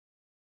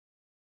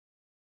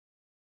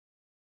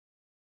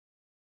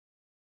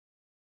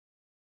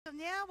So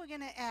now we're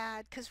going to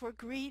add, because we're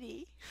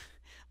greedy,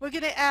 we're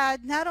going to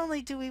add, not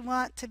only do we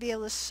want to be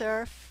able to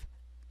surf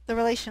the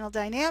relational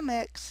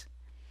dynamics,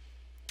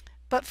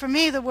 but for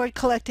me, the word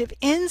collective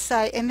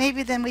insight, and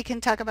maybe then we can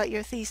talk about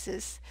your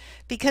thesis,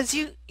 because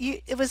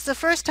it was the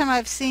first time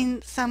I've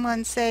seen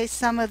someone say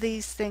some of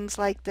these things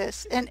like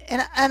this, and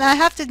I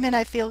have to admit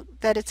I feel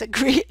that it's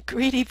a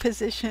greedy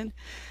position.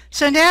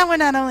 So now we're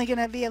not only going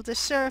to be able to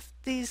surf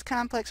these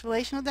complex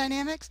relational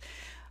dynamics,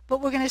 but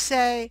we're going to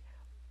say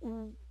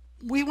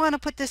we want to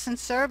put this in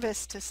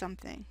service to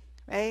something,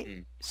 right?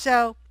 Mm.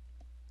 So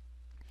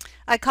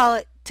I call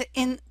it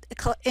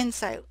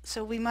insight.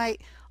 So we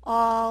might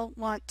all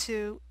want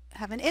to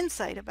have an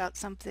insight about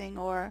something,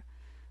 or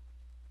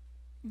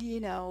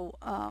you know,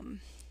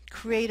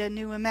 create a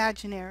new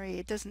imaginary.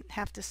 It doesn't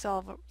have to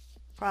solve a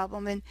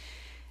problem.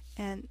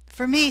 And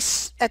for me,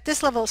 at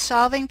this level,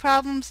 solving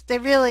problems, they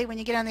really, when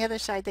you get on the other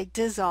side, they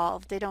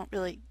dissolve. They don't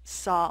really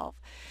solve.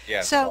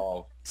 Yeah,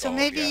 So so solve,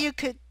 maybe yeah. you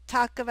could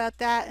talk about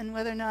that and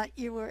whether or not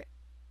you were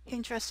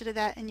interested in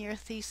that in your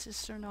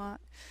thesis or not.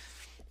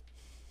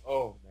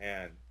 Oh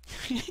man.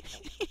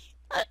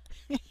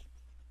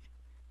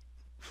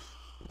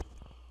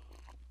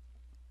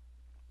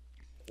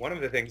 One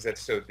of the things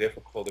that's so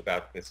difficult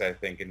about this, I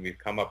think, and we've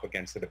come up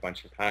against it a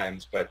bunch of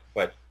times, but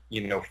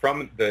you know,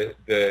 from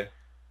the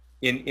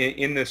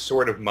in this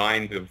sort of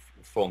mind of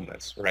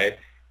fullness, right,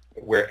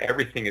 where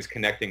everything is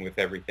connecting with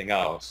everything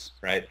else,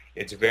 right?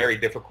 It's very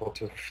difficult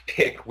to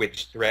pick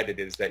which thread it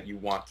is that you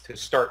want to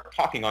start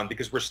talking on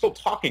because we're still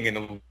talking in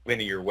a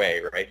linear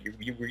way, right?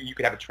 You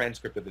could have a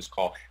transcript of this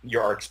call.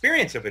 Our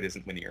experience of it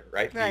isn't linear,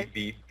 right? Right.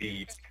 The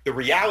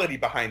reality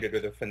behind it or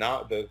the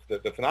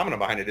phenomena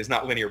behind it is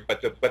not linear,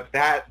 but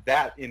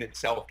that in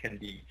itself can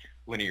be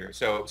linear.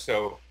 So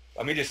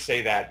let me just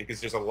say that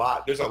because there's a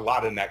lot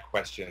in that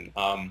question.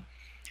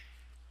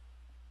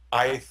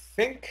 I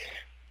think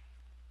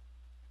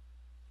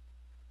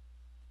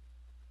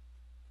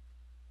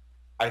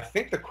I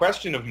think the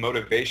question of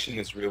motivation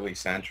is really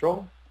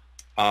central.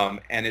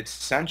 And it's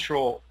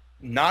central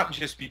not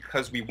just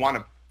because we want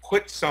to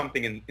put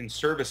something in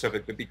service of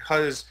it, but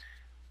because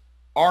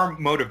our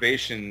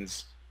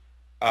motivations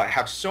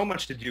have so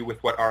much to do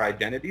with what our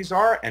identities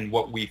are and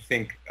what we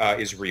think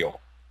is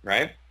real,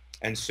 right?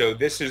 And so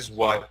this is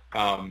what,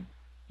 when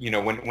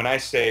I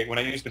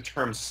use the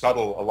term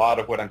subtle, a lot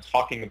of what I'm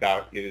talking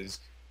about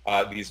is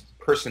these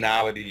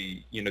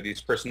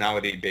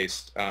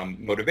personality-based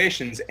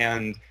motivations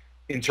and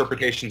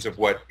interpretations of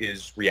what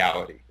is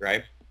reality,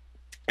 right?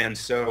 And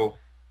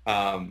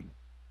um,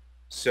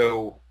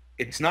 so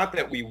it's not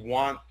that we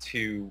want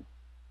to,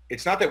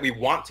 it's not that we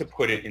want to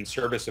put it in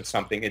service of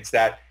something. It's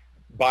that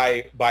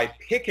by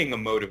picking a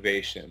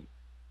motivation,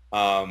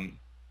 um,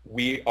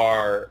 we're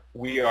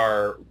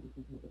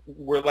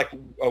like,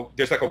 oh,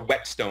 there's like a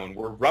whetstone.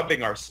 We're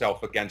rubbing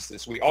ourselves against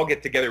this. We all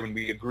get together and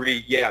we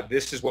agree, yeah,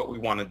 this is what we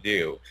want to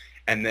do.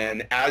 And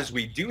then as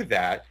we do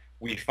that,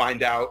 we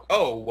find out,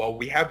 oh, well,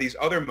 we have these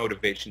other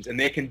motivations, and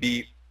they can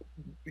be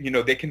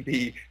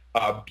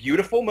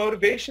beautiful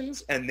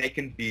motivations, and they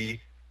can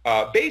be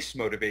base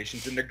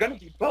motivations, and they're going to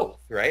be both,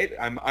 right?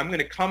 I'm going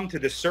to come to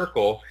this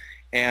circle,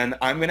 and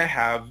I'm going to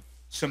have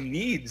some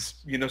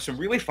needs, some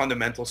really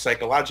fundamental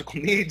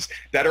psychological needs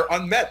that are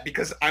unmet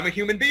because I'm a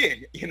human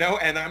being,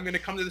 and I'm going to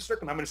come to the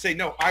circle and I'm going to say,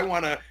 no, I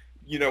want to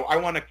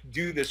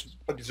do this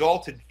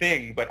exalted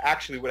thing, but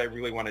actually what I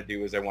really want to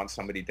do is I want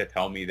somebody to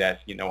tell me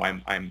that,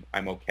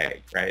 I'm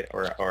okay, right?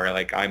 Or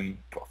like I'm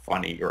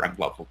funny or I'm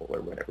lovable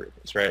or whatever it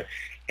is, right?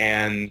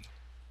 And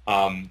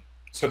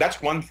so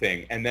that's one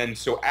thing. And then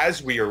so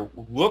as we are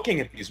looking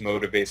at these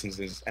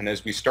motivations and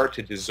as we start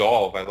to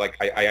dissolve,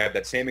 I have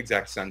that same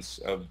exact sense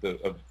of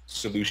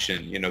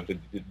solution, the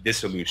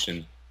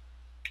dissolution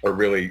are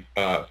really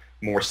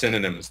more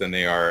synonyms than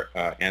they are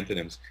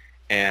antonyms.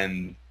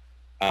 And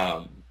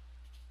um,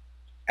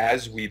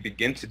 as we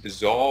begin to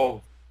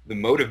dissolve the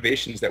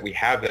motivations that we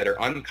have that are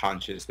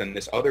unconscious, then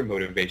this other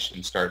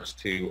motivation starts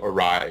to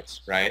arise,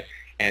 right?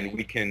 And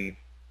we can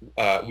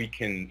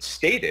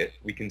state it,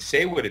 we can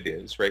say what it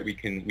is, right? We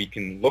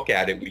can look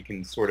at it, we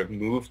can sort of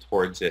move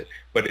towards it,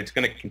 but it's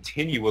going to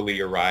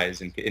continually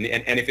arise, and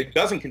if it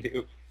doesn't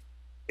continue,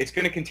 it's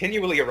going to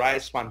continually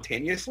arise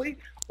spontaneously,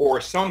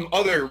 or some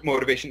other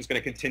motivation is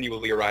going to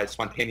continually arise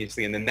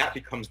spontaneously, and then that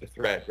becomes the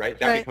thread, right?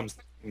 That Right. becomes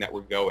the thing that we're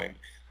going.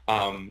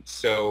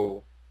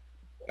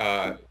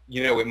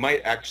 It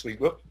might actually,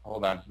 whoop,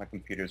 hold on, my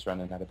computer's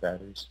running out of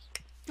batteries.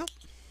 Nope.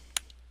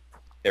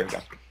 There we go.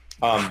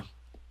 Um,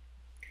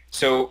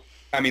 so,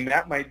 I mean, um,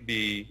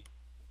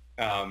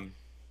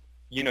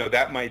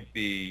 that might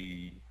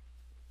be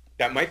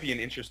an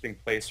interesting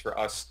place for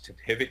us to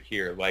pivot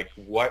here. Like,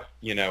 what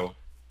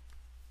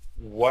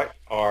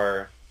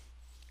are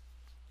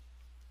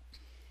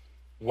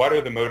what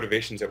are the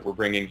motivations that we're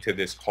bringing to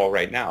this call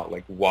right now?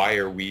 Like, why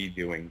are we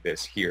doing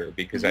this here?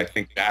 Because Mm-hmm. I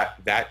think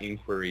that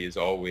inquiry is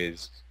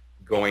always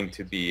going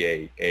to be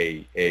a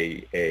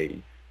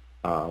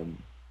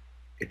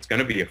it's going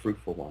to be a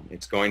fruitful one.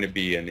 It's going to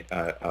be it's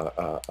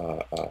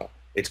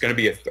going to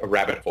be a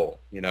rabbit hole,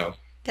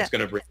 Yeah. It's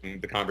going to bring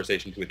the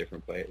conversation to a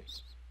different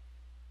place.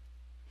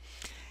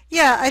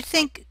 Yeah, I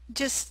think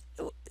just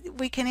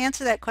we can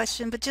answer that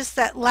question, but just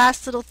that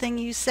last little thing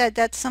you said,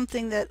 that's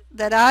something that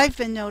I've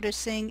been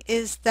noticing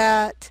is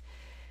that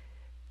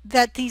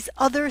these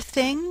other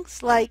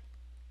things, like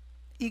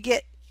you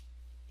get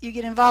you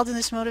get involved in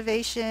this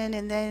motivation,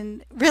 and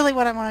then really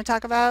what I want to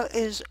talk about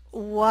is,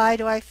 why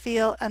do I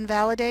feel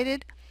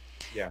unvalidated?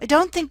 Yeah. I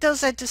don't think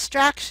those are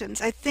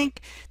distractions. I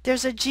think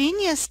there's a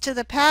genius to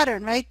the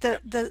pattern, right? Yeah.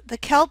 The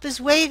kelp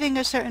is waving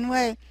a certain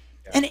way.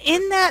 Yeah. And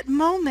in that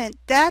moment,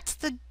 that's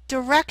the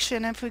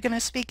direction, if we're going to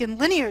speak in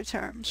linear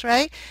terms,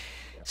 right?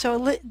 Yeah.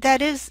 So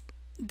that is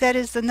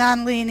the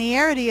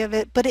nonlinearity of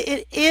it, but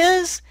it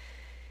is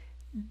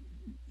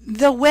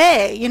the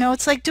way.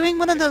 It's like doing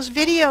one of those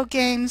video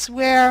games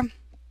where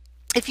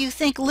if you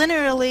think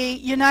linearly,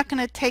 you're not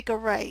going to take a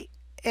right.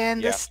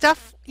 And the Yeah.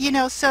 stuff, so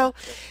Yeah.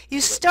 you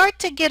But start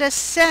to get a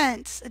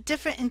sense, a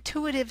different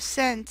intuitive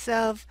sense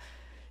of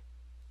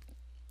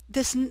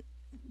this,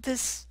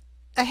 this,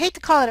 I hate to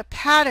call it a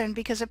pattern,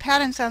 because a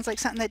pattern sounds like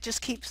something that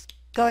just keeps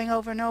going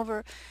over and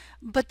over.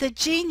 But the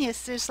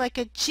genius, there's like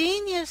a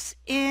genius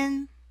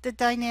in the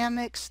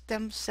dynamics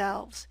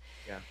themselves.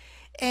 yeah.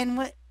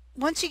 And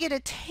once you get a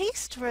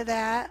taste for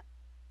that,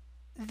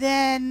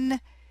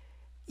 then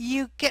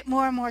you get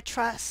more and more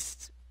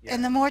trust.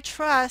 And Yeah. the more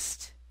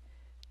trust,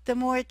 the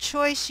more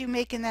choice you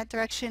make in that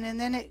direction, and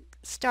then it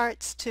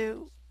starts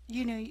to,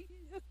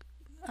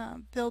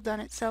 build on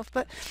itself.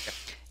 But Yeah.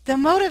 the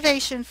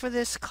motivation for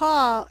this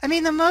call, I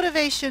mean, the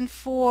motivation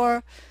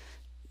for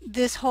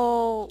this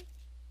whole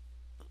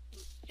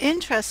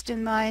interest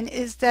in mine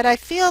is that I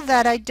feel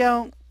that I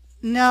don't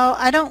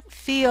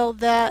feel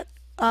that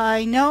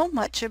I know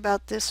much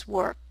about this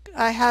work.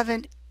 I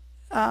haven't,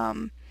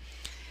 um,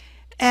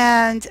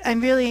 and I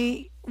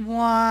really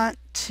want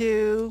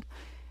to,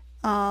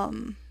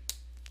 um,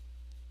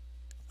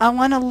 I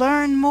want to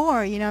learn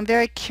more. I'm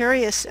very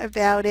curious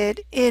about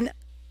it in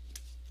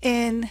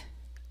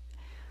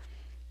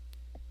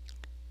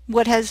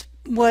what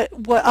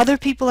other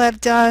people have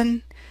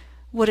done,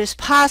 what is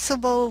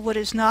possible, what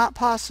is not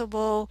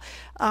possible.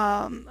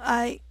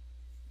 I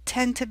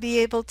tend to be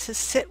able to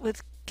sit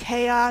with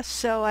chaos,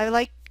 so I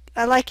like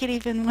it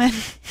even when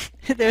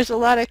there's a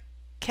lot of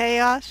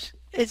chaos.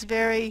 It's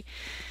very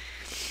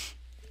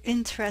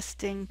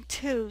interesting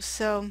too.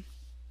 So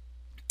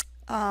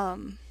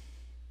um,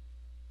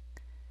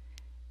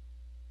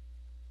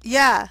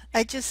 yeah,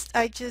 I just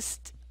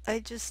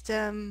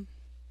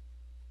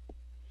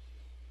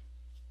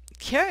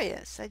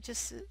curious. I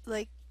just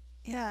like,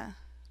 yeah.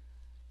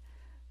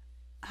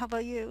 How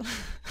about you?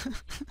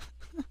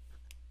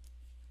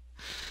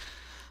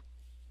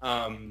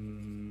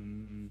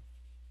 Um,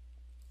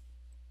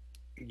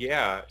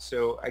 yeah.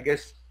 So I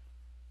guess,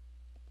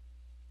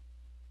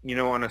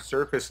 on a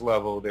surface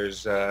level, there's,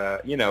 so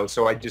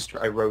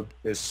I wrote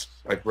this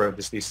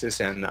thesis,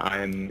 and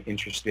I'm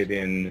interested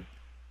in,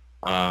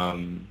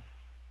 um,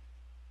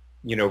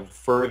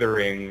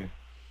 furthering.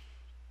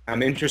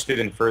 I'm interested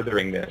in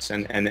furthering this,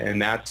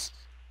 and that's,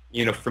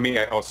 for me,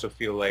 I also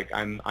feel like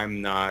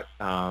I'm not,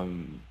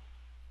 I'm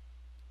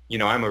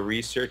a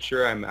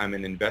researcher. I'm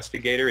an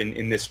investigator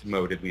in this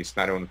mode, at least.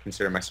 I don't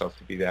consider myself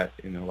to be that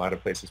in a lot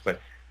of places, but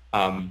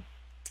um,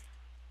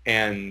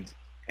 and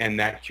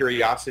that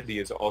curiosity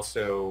is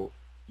also,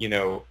 you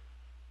know,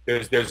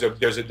 there's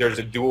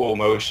a dual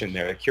motion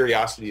there.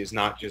 Curiosity is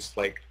not just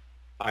like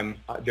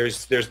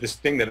there's this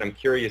thing that I'm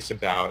curious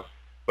about,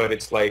 but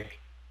it's like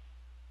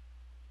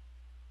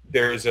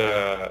there's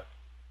a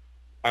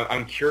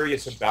I'm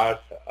curious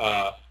about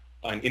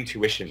an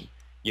intuition,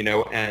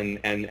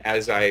 and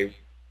as I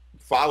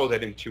follow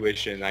that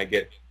intuition, I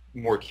get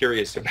more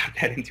curious about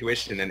that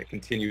intuition, and it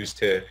continues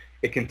to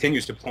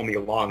pull me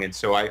along. And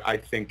so I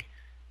think,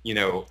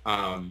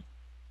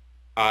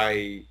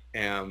 I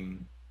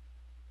am.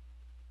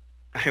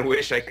 I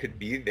wish I could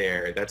be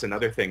there. That's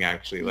another thing,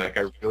 actually. Like,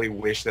 I really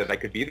wish that I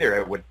could be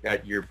there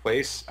at your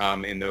place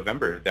in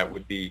November. That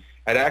would be.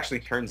 It actually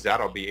turns out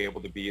I'll be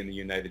able to be in the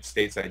United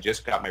States. I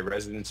just got my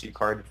residency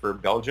card for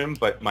Belgium,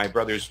 but my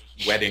brother's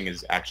wedding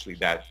is actually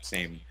that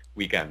same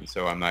weekend,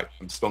 so I'm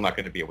still not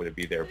going to be able to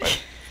be there.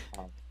 But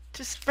um,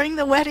 Just bring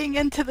the wedding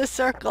into the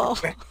circle.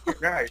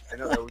 right, I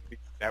know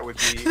that would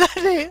be.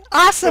 That'd be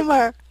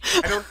awesomer.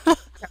 I don't have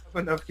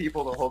enough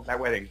people to hold that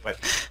wedding, but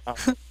um,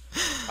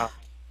 uh,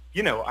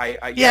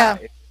 yeah, Yeah.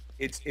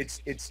 it's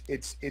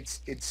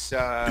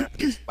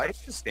life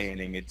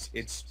sustaining.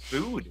 It's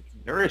food, it's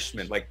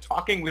nourishment. Like,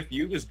 talking with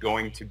you is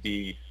going to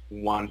be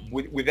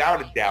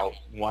without a doubt,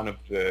 one of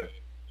the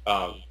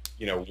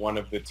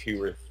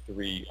two or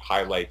three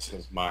highlights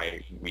of my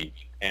week.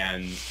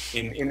 And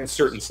in a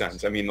certain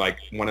sense, I mean, like,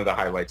 one of the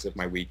highlights of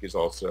my week is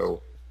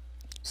also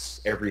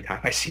every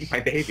time I see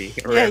my baby,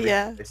 or Yeah, every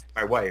time yeah. I see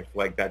my wife.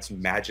 Like, that's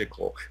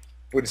magical,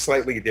 but a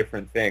slightly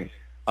different thing.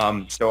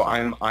 So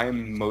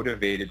I'm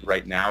motivated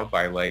right now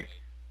by,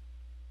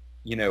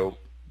 you know,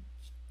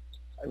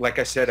 like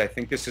I said, I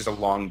think this is a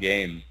long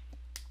game,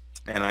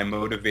 and I'm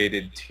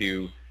motivated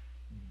to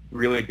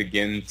really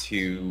begin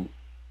to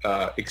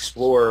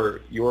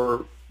explore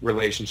your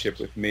relationship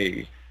with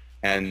me,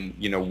 and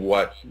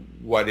what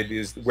it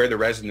is, where the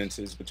resonance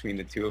is between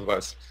the two of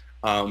us.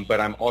 But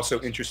I'm also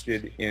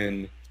interested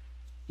in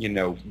you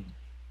know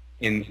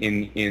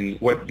in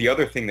what the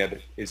other thing that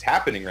is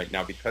happening right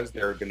now, because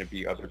there are going to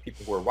be other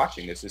people who are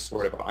watching this, is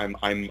sort of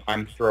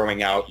I'm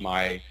throwing out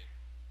my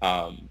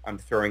I'm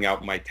throwing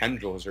out my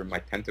tendrils or my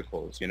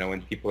tentacles,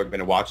 and people are going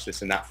to watch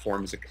this, and that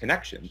forms a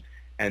connection.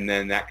 And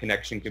then that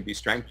connection can be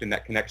strengthened.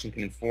 That connection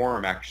can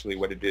inform actually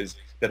what it is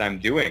that I'm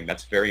doing.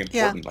 That's very Yeah.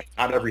 important. Like,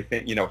 not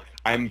everything,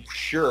 I'm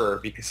sure,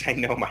 because I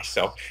know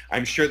myself,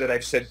 I'm sure that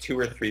I've said two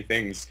or three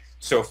things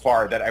so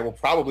far that I will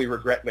probably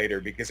regret later,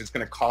 because it's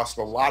going to cost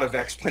a lot of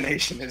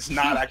explanation. It's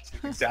not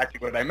actually exactly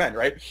what I meant,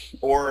 right?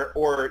 Or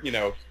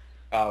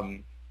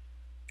um,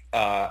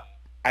 uh,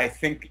 I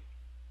think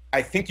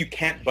I think you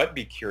can't but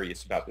be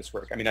curious about this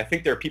work. I mean, I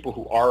think there are people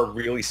who are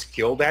really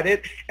skilled at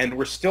it, and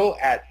we're still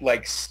at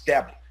like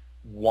step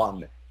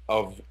one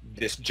of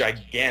this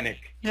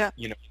gigantic, Yeah.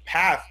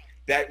 path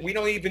that we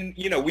don't even,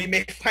 we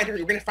may find we're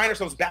going to find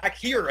ourselves back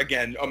here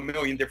again a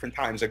million different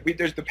times. Like,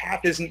 the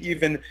path isn't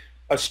even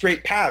a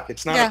straight path.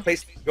 It's not a Yeah.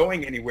 place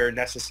going anywhere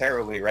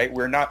necessarily, right?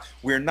 We're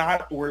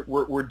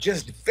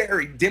just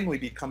very dimly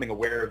becoming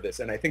aware of this,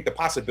 and I think the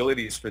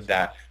possibilities for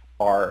that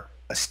are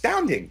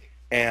astounding.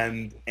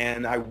 And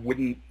I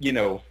wouldn't,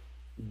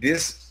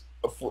 this,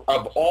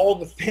 of all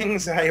the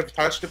things I have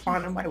touched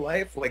upon in my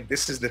life, like,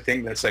 this is the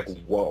thing that's like,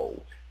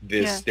 whoa,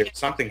 Yeah. there's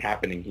something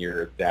happening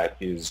here that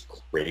is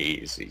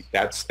crazy.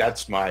 That's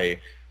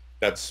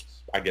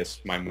I guess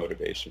my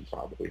motivation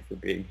probably for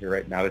being here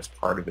right now. That's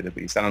part of it, at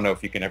least. I don't know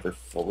if you can ever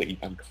fully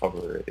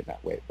uncover it in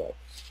that way, but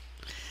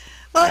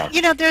Well,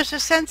 um, there's a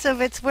sense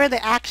of it's where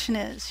the action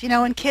is.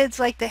 When kids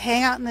like to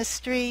hang out in the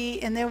street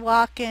and they're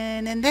walking,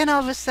 and then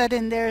all of a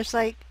sudden there's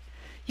like,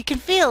 you can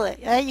feel it,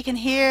 right? You can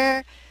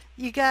hear,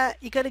 you got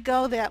to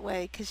go that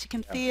way because you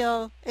can yeah,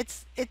 feel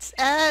it's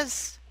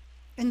as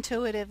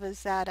intuitive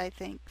as that, I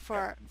think,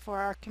 yeah. for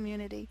our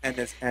community. And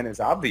it's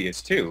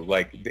obvious too.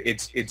 Like,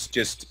 it's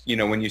just,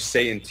 when you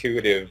say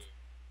intuitive,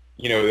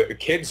 the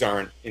kids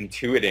aren't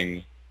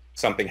intuiting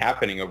something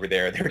happening over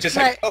there. They're just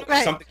like, Right, oh,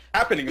 right. something's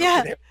happening over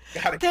Yeah. there.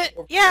 We gotta The, go over there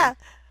and yeah.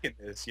 look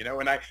at this,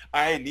 and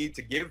I need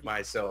to give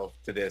myself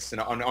to this,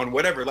 and on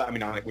whatever. I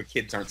mean, like,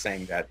 kids aren't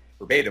saying that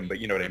verbatim, but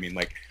you know what I mean.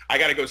 Like, I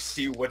got to go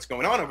see what's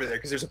going on over there,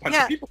 because there's a bunch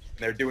of Yeah. people and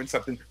they're doing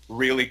something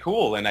really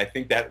cool, and I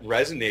think that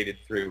resonated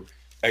through,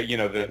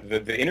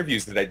 the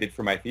interviews that I did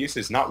for my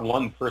thesis. Not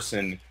one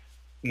person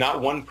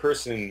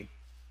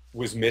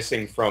was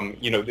missing from,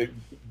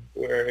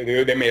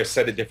 they may have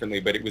said it differently,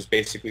 but it was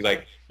basically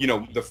like,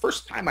 the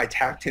first time I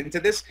tapped into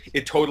this,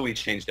 it totally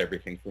changed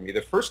everything for me.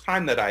 The first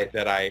time that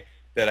I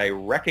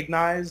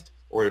recognized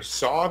or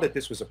saw that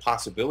this was a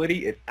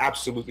possibility, it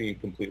absolutely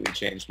and completely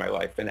changed my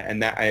life.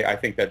 And that, I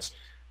think that's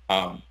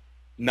um,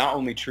 not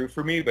only true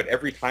for me, but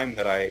every time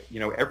that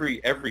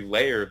every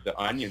layer of the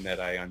onion that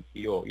I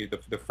unpeel,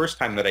 the first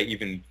time that I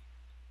even,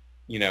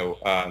 you know,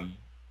 um,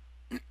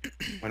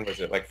 when was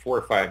it? Like 4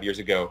 or 5 years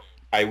ago,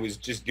 I was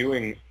just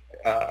doing,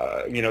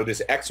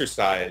 this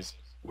exercise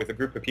with a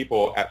group of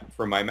people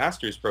for my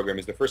master's program.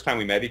 Is the first time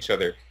we met each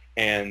other,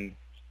 and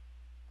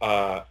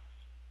uh,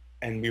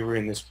 and we were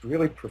in this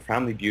really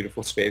profoundly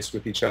beautiful space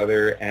with each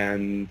other,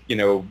 and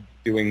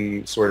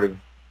doing sort of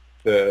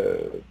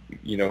the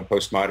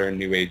postmodern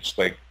new age,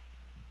 like,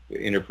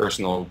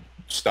 interpersonal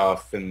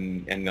stuff,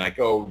 and like,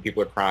 oh,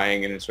 people are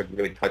crying, and it's like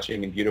really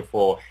touching and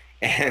beautiful,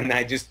 and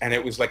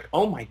it was like,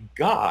 oh my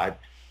God,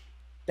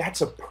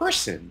 that's a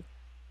person.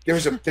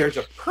 There's a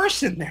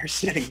person there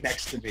sitting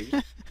next to me,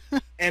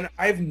 and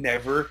I've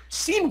never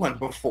seen one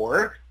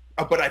before,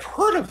 but I've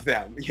heard of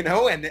them,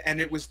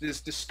 and it was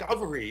this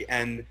discovery,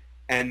 and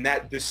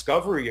that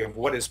discovery of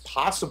what is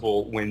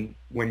possible when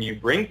you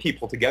bring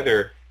people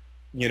together,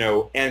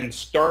 and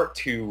start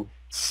to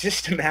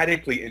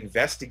systematically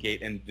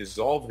investigate and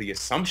dissolve the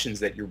assumptions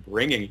that you're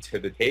bringing to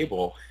the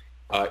table,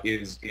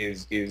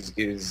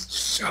 is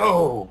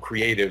so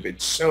creative.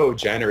 It's so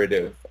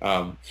generative.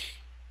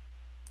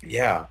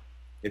 Yeah,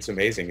 it's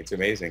amazing. It's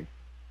amazing.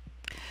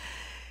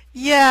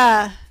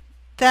 Yeah.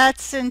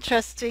 That's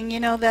interesting.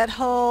 That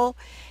whole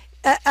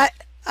I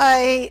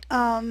I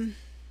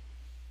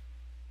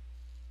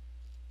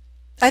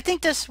I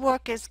think this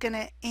work is going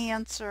to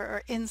answer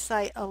or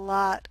insight a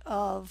lot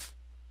of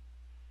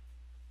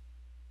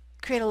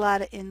create a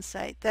lot of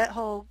insight.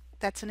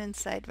 That's an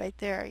insight right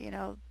there.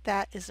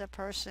 That is a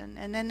person.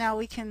 And then now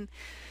we can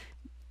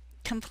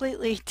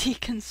completely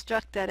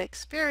deconstruct that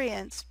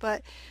experience,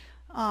 but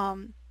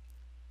um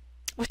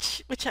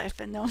which I've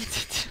been known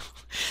to do.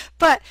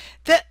 But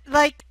that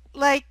like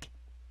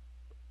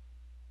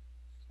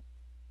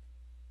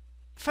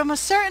from a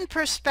certain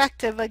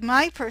perspective, like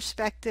my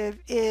perspective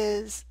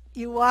is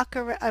I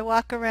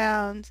walk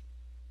around,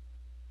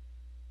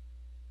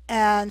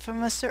 and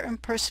from a certain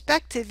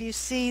perspective you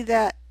see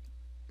that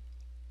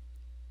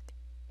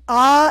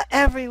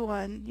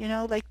everyone,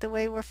 like the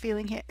way we're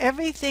feeling here,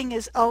 everything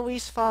is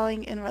always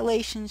falling in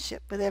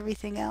relationship with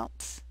everything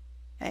else,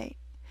 right?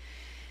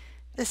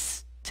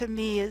 This to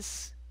me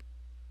is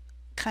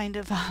kind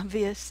of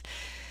obvious,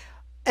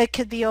 it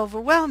could be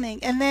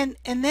overwhelming. And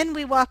then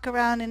we walk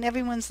around and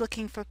everyone's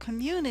looking for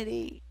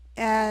community.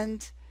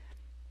 And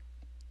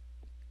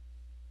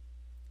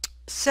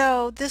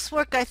so this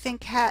work, I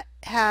think,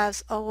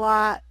 has a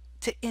lot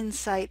to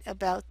insight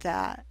about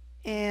that.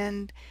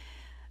 And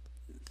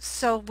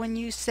so when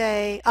you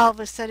say, all of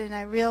a sudden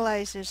I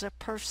realize there's a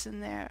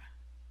person there,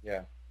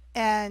 Yeah.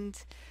 and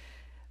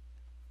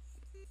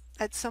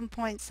at some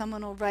point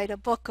someone will write a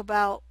book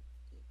about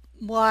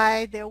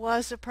why there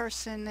was a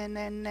person and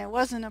then there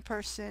wasn't a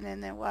person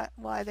and then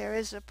why there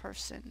is a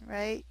person,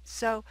 right?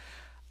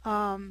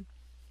 Um,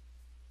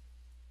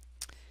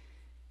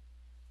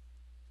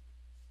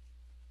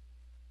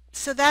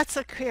 so that's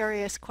a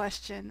curious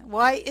question.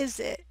 Why is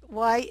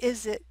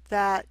it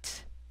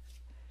that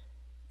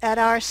at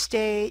our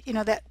state,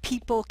 that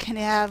people can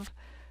have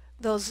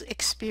those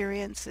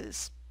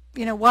experiences?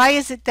 Why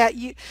is it that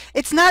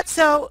it's not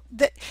so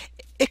that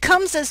it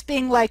comes as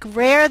being like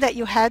rare that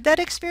you had that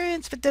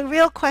experience, but the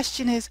real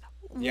question is,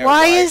 Yeah.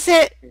 why Why is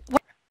it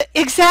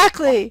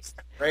exactly? is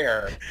that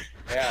rare?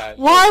 Yeah.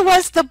 Why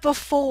was the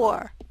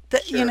before?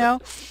 That Sure.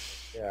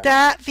 Yeah. that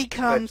That,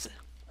 becomes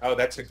oh,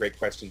 that's a great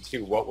question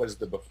too. What was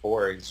the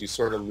before? Is you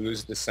sort of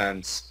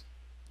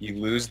you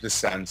lose the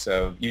sense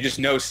of, you just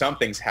know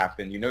something's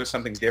happened. You know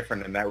something's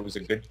different, and that was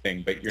a good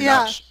thing. But you're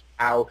not yeah, sure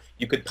how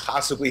you could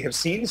possibly have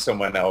seen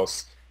someone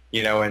else,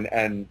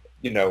 and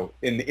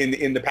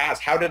in the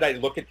past, how did I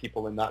look at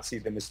people and not see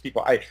them as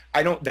people?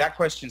 I don't. That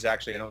question's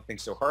actually, I don't think,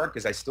 so hard,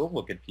 because I still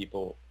look at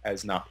people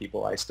as not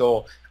people. I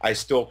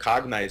still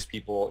cognize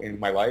people in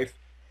my life,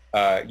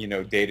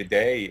 day to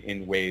day,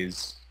 in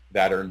ways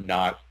that are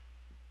not,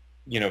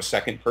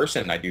 second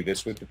person. I do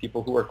this with the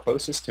people who are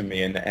closest to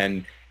me,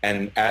 and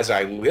as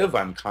I live,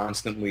 I'm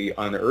constantly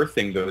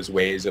unearthing those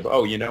ways of,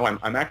 oh,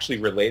 I'm actually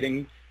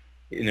relating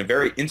in a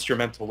very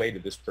instrumental way to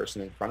this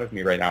person in front of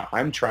me right now.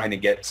 I'm trying to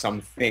get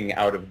something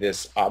out of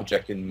this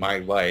object in my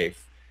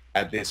life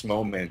at this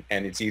moment,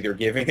 and it's either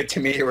giving it to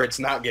me or it's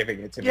not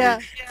giving it to me. yeah,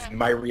 And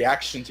my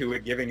reaction to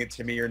it giving it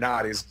to me or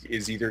not is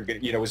either,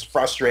 is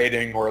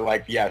frustrating, or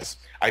like, yes,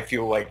 I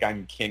feel like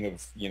I'm king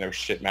of,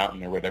 shit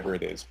mountain, or whatever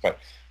it is. But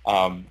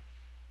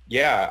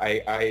yeah,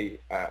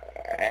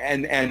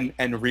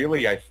 and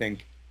really, I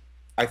think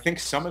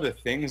some of the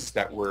things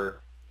that we're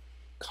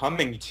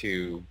coming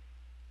to,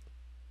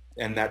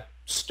 and that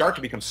start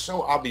to become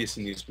so obvious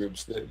in these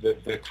groups,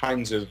 the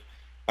kinds of,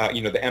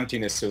 the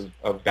emptiness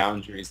of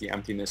boundaries, the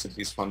emptiness of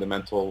these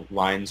fundamental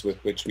lines with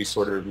which we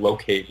sort of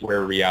locate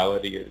where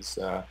reality is,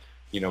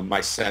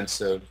 my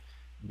sense of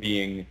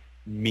being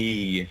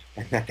me,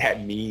 and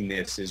that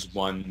meanness is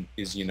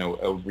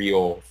a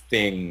real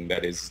thing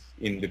that is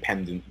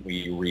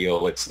independently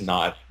real. It's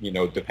not,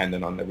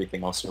 dependent on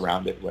everything else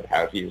around it, what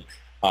have you.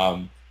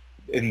 Um,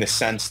 in the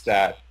sense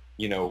that,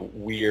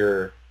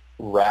 we're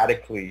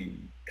radically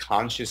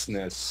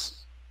consciousness,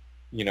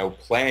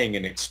 playing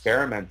and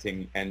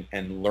experimenting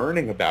and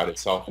learning about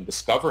itself and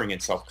discovering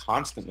itself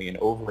constantly and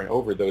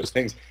over those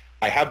things.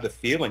 I have the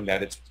feeling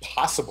that it's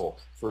possible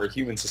for a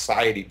human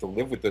society to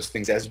live with those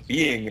things as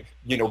being,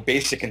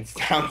 basic and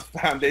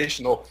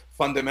foundational,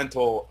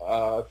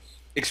 fundamental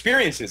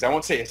experiences. I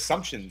won't say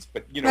assumptions,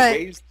 but, right,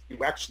 ways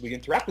you actually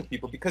interact with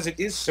people, because it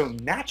is so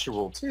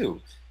natural too.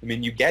 I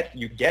mean, you get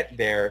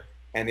there,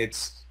 and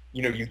it's,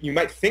 you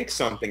might think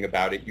something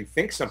about it. You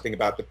think something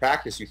about the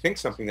practice. You think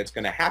something that's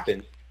going to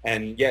happen.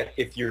 And yet,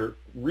 if you're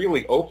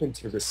really open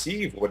to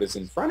receive what is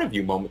in front of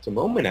you moment to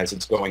moment as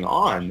it's going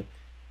on,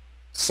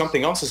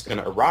 something else is going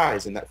to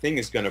arise, and that thing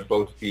is going to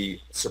both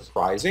be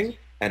surprising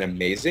and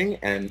amazing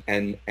and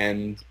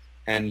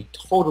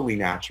totally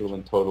natural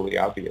and totally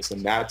obvious.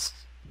 And that's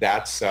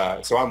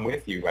so I'm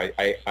with you.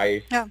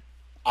 yeah,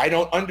 I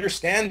don't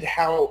understand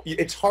how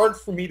it's hard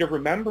for me to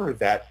remember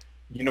that,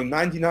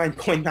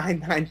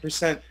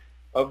 99.99%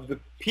 of the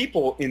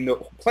people in the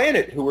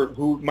planet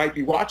who might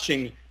be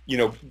watching,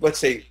 let's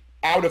say,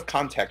 out of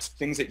context,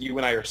 things that you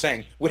and I are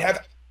saying, would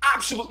have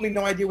absolutely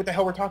no idea what the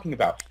hell we're talking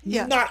about.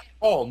 yeah, Not at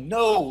all.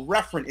 No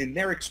referent in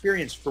their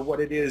experience for what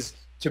it is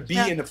to be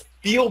yeah, in a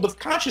field of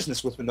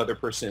consciousness with another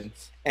person.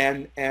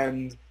 And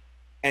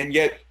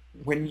yet,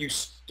 when you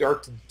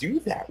start to do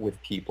that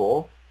with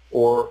people,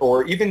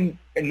 or even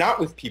not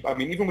with people, I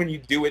mean, even when you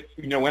do it,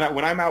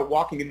 when I'm out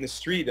walking in the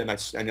street, and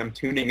I'm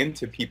tuning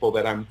into people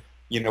that I'm,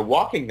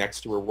 walking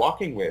next to or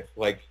walking with,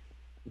 like,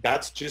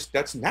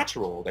 that's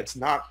natural. That's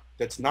not,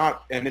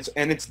 and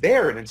it's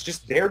there, and it's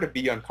just there to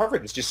be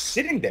uncovered. It's just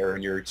sitting there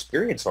in your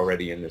experience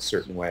already in a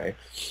certain way.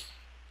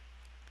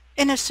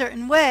 in a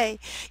certain way.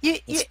 You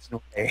It's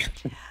no way.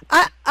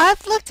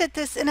 I've looked at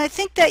this and I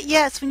think that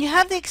yes, when you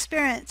have the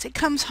experience, it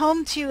comes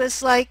home to you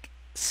as like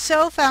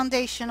so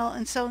foundational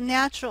and so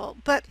natural.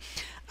 But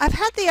I've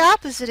had the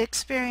opposite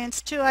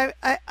experience too.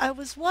 I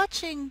was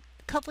watching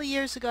a couple of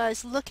years ago, I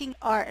was looking at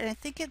art, and I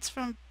think it's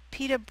from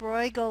Peter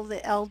Bruegel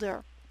the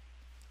Elder.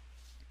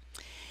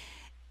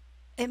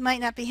 It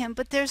might not be him,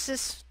 but there's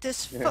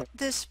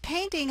this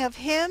painting of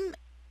him,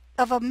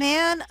 of a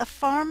man, a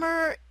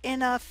farmer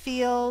in a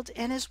field,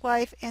 and his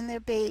wife and their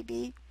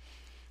baby,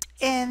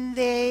 and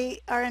they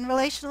are in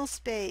relational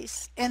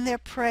space and they're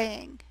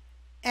praying,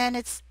 and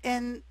it's,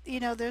 and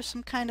there's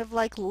some kind of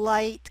like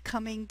light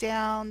coming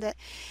down that,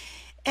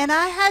 and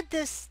I had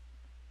this,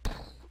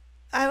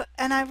 I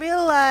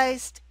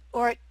realized,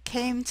 or it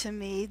came to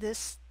me,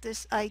 this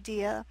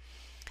idea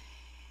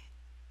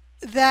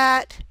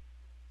that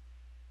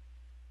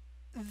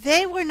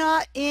they were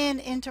not in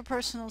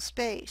interpersonal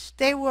space.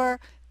 They were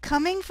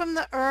coming from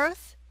the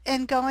earth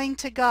and going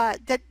to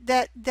God. That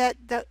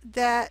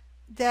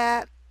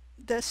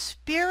the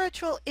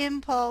spiritual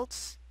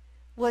impulse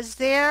was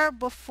there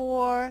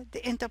before the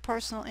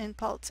interpersonal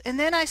impulse. And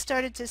then I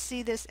started to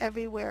see this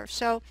everywhere.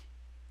 So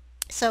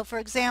for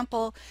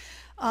example,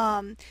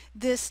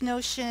 this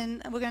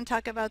notion, we're going to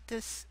talk about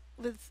this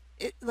with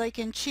it, like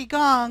in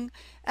Qigong,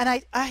 and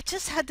I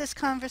just had this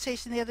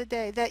conversation the other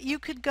day, that you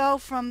could go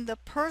from the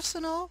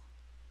personal,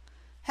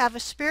 have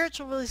a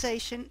spiritual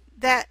realization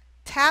that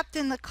tapped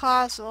in the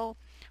causal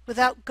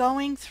without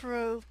going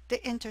through the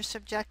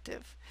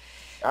intersubjective.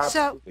 So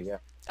Absolutely, yeah.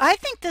 I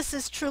think this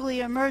is truly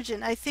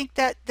emergent. I think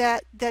that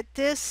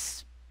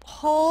this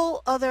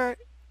whole other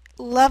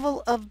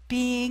level of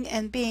being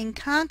and being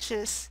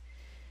conscious,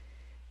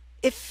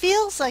 it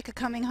feels like a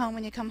coming home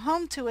when you come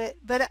home to it,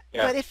 but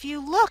Yes. if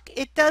you look,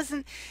 it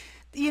doesn't.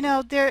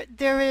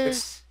 There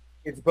It's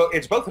is.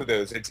 it's both of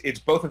those. It's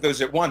both of those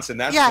at once, and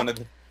that's Yeah, one of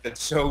the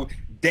that's so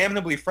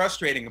damnably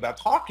frustrating about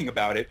talking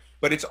about it.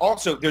 But it's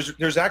also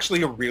there's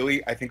actually a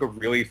really, I think, a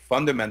really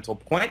fundamental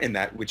point in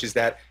that, which is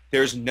that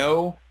there's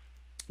no,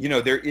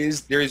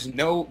 there's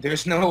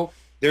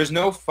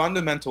no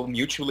fundamental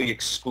mutually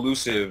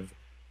exclusive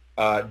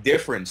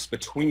difference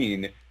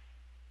between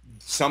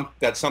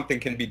that something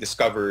can be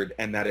discovered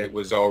and that it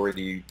was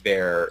already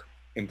there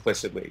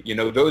implicitly.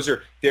 Those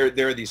are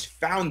there are these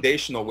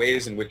foundational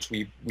ways in which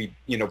we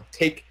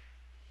take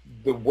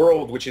the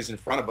world which is in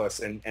front of us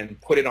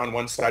and put it on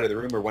one side of the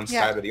room or one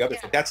yeah, side or the other.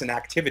 But that's an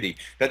activity.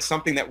 That's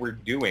something that we're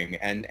doing.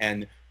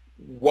 And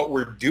what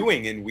we're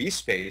doing in we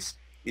space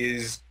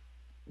is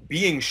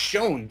being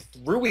shown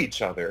through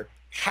each other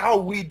how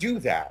we do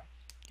that,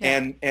 yeah,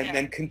 and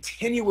then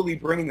continually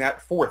bringing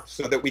that forth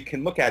so that we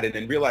can look at it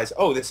and realize,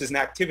 oh, this is an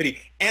activity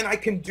and I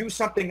can do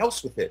something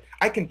else with it.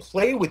 I can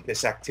play with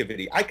this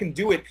activity. I can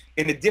do it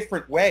in a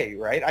different way,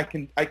 right? I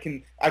can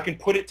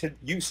put it to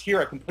use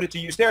here. I can put it to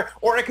use there,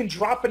 or I can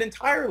drop it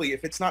entirely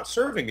if it's not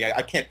serving me.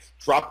 I can't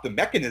drop the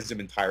mechanism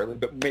entirely,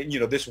 but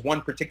this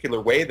one particular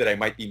way that I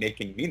might be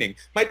making meaning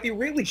might be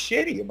really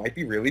shitty. It might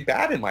be really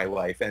bad in my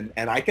life, and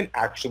I can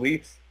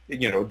actually,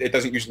 it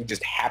doesn't usually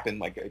just happen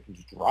like I can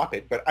just drop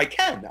it, but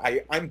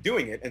I'm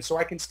doing it, and so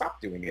I can stop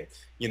doing it.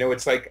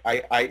 It's like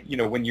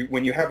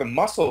when you have a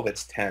muscle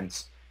that's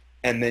tense,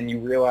 and then you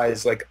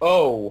realize like,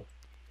 I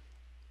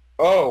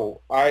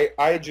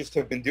just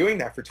have been doing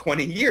that for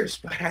 20 years,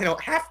 but I don't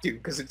have to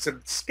because it's a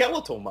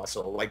skeletal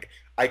muscle. Like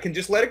I can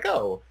just let it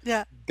go.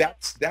 yeah,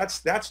 That's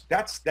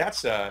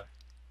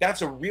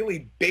a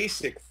really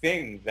basic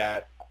thing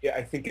that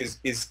I think is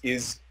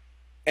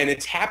and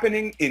it's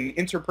happening in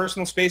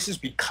interpersonal spaces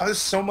because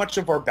so much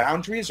of our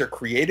boundaries are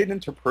created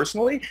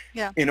interpersonally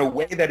yeah, in a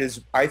way that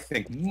is, I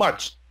think,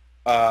 much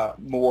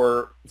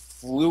more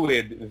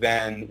fluid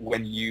than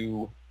when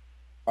you're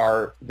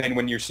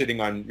sitting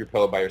on your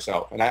pillow by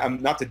yourself. And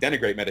I'm not to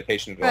denigrate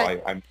meditation at all.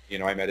 right, I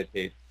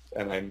meditate,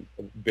 and I've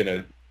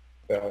been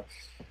a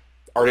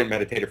ardent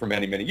meditator for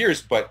many, many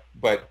years. But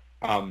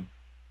when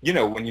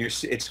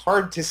it's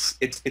hard to,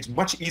 it's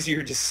much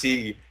easier to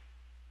see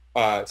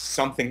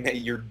something that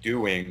you're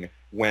doing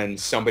when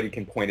somebody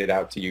can point it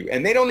out to you.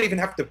 And they don't even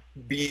have to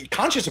be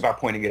conscious about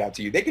pointing it out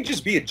to you. They can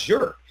just be a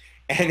jerk.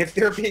 And if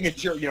they're being a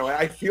jerk,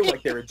 I feel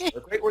like they're a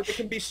jerk, right? Or they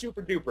can be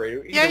super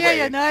duper. yeah, Either yeah,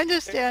 yeah. way, No, I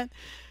understand.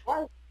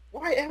 why,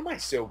 why am I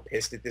so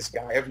pissed at this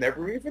guy? I've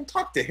never even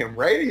talked to him,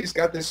 right? He's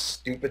got this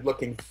stupid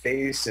looking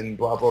face and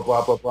blah, blah,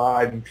 blah, blah,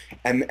 blah.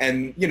 And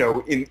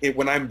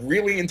when I'm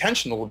really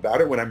intentional about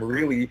it, when I'm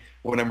really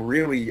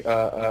earnest,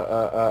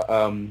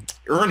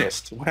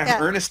 when I'm Yeah,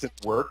 earnest at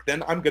work,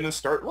 then I'm going to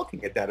start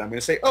looking at that. I'm going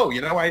to say, oh,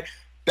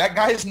 that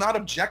guy is not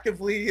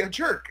objectively a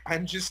jerk.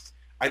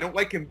 I don't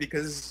like him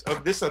because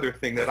of this other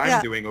thing that I'm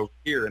yeah. doing over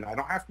here, and I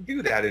don't have to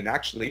do that. And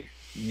actually,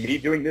 me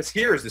doing this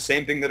here is the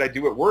same thing that I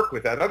do at work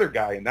with that other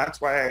guy, and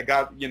that's why I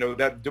got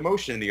that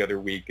demotion the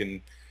other week.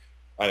 And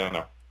I don't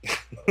know.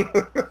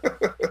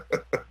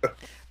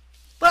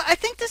 Well, I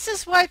think this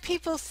is why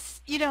people,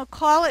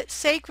 call it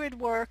sacred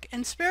work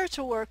and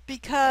spiritual work,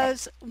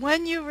 because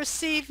when you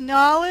receive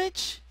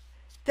knowledge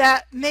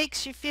that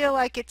makes you feel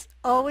like it's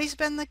always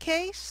been the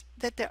case,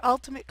 that they're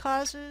ultimate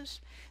causes,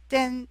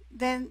 then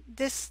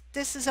this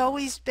has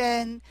always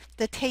been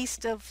the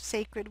taste of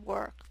sacred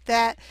work.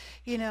 That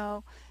you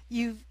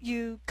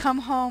come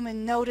home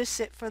and notice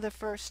it for the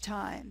first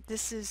time.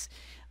 This is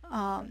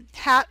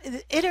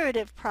the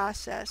iterative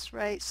process,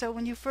 right? So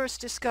when you first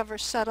discover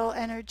subtle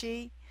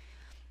energy,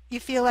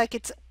 you feel like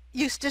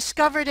you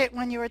discovered it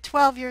when you were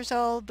 12 years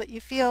old, but you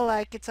feel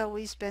like it's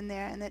always been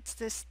there, and it's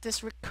this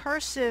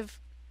recursive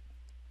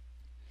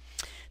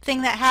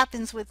thing that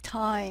happens with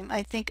time,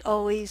 I think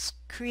always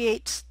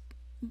creates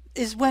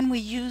is when we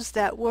use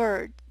that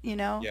word.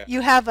 Yeah.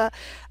 You have a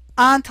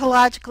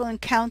ontological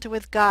encounter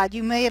with God.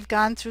 You may have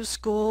gone through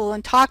school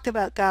and talked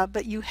about God,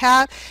 but you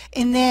have,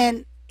 and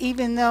then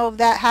even though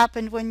that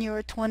happened when you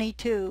were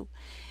 22,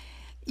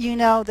 you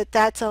know that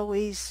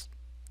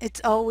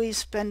it's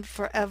always been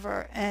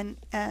forever. And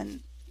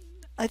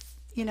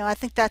I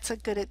think that's a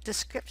good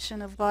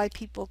description of why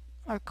people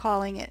are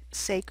calling it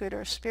sacred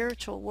or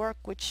spiritual work,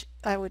 which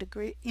I would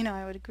agree,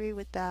 I would agree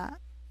with that.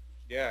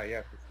 Yeah.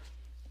 Yeah.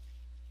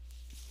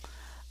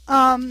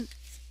 Um,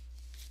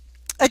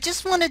 I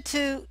just wanted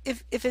to,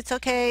 if it's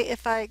okay,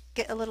 if I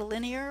get a little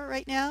linear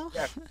right now.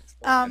 Yeah. Totally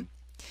um,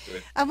 can do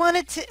it. I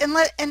wanted to,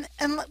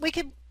 we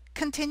could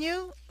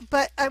continue,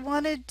 but I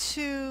wanted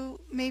to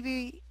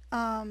maybe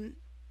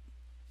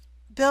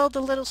build a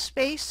little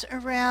space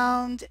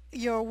around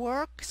your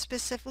work,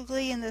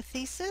 specifically in the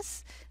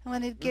thesis. I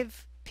wanted to Mhm.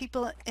 give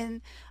people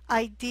an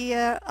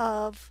idea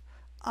of,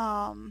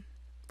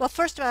 well,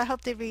 first of all, I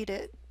hope they read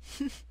it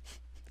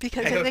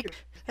because I I know. think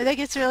I think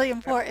it's really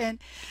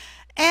important.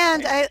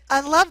 And I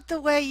loved the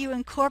way you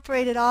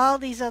incorporated all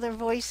these other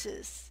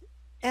voices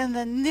and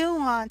the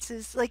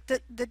nuances, like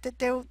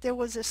there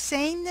was a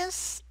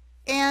sameness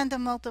and a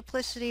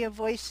multiplicity of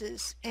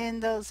voices in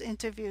those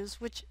interviews,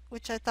 which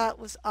I thought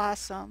was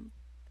awesome.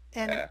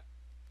 And Yeah.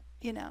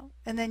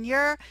 and then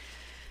your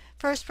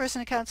first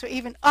person accounts were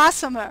even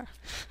awesomer.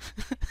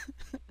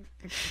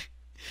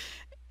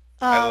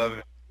 I love um,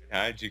 it.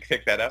 Did you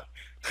pick that up?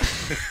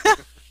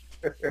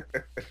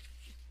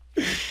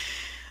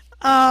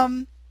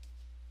 um,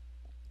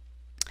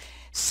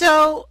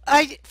 so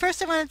I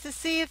wanted to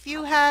see if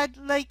you had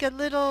like a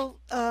little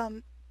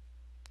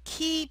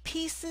key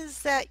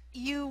pieces that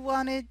you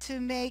wanted to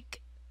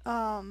make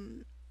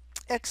um,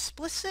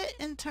 explicit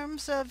in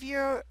terms of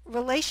your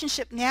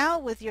relationship now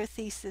with your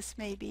thesis,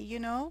 maybe.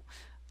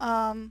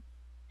 Um,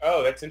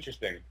 Oh, that's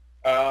interesting.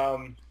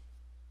 Um,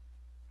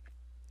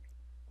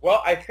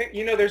 well, I think,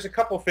 there's a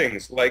couple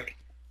things like,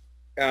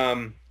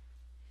 um,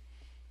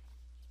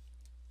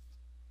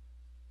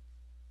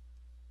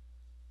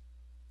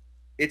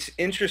 it's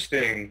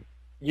interesting,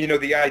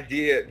 the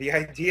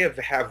idea of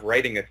have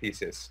writing a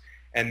thesis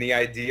and the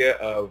idea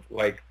of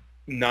like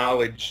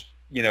knowledge,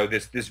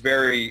 this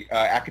very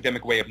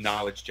academic way of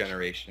knowledge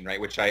generation, right?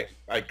 Which I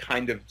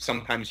kind of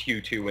sometimes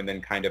hew to and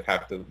then kind of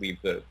have to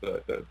leave the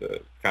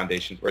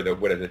foundation or the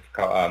what is it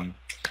called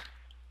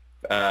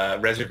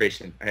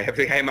reservation.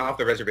 I'm off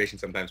the reservation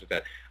sometimes with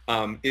that.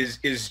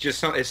 Is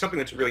just is something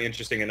that's really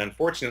interesting and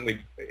unfortunately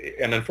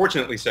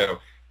so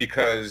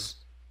because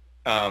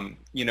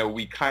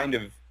we kind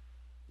of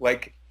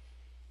like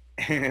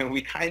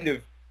we kind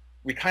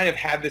of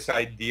have this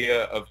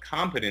idea of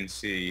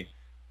competency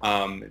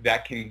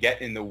that can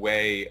get in the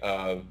way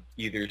of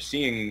either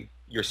seeing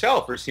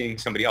yourself or seeing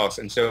somebody else.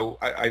 And so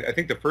I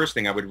think the first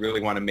thing I would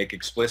really want to make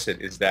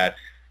explicit is that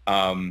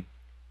um,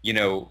 you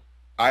know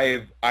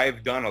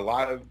I've done a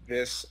lot of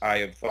this. I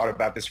have thought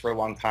about this for a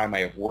long time. I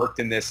have worked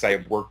in this.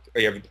 I've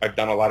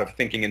done a lot of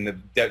thinking in the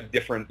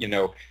different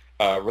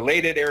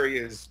related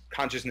areas,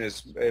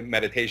 consciousness,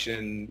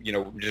 meditation,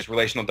 just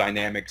relational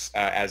dynamics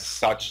as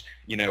such,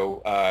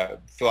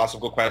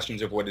 philosophical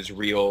questions of what is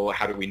real,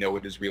 how do we know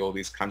what is real,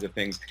 these kinds of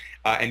things.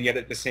 And yet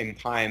at the same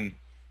time,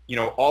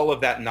 all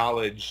of that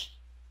knowledge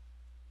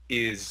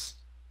is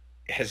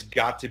has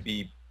got to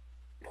be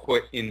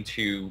put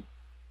into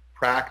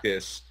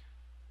practice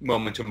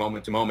moment to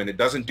moment to moment. It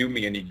doesn't do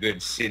me any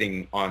good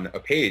sitting on a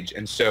page.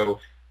 And so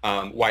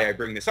why I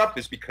bring this up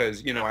is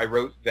because, I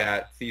wrote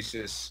that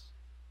thesis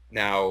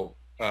now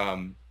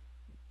 4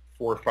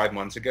 or 5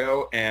 months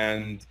ago,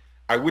 and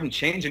I wouldn't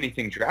change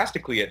anything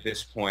drastically at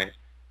this point.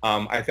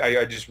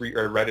 I just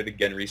read it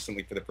again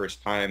recently for the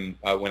first time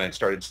when I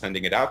started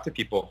sending it out to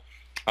people.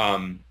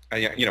 I'm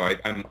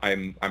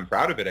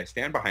proud of it. I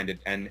stand behind it,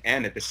 and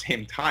at the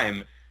same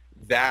time,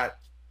 that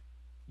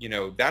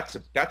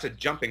that's a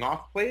jumping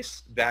off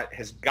place that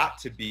has got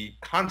to be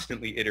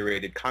constantly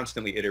iterated,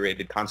 constantly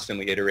iterated,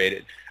 constantly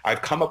iterated.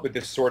 I've come up with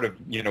this sort of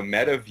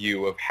meta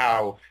view of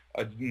how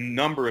a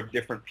number of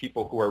different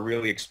people who are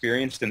really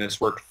experienced in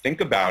this work think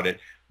about it.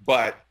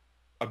 But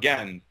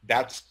again,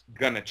 that's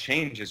going to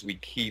change as we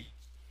keep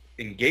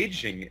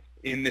engaging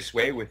in this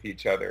way with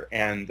each other.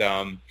 And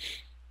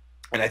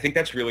I think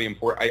that's really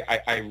important.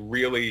 I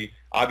really,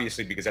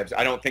 obviously, because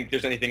I don't think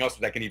there's anything else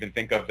that I can even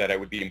think of that I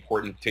would be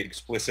important to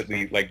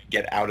explicitly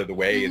get out of the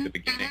way at the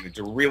beginning. It's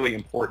really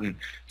important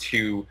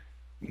to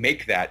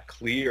make that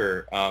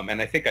clear.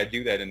 And I think I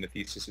do that in the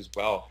thesis as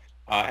well.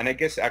 And I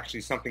guess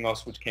actually something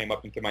else which came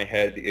up into my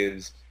head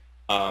is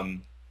the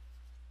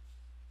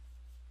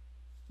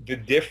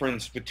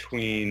difference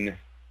between,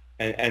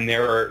 and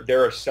there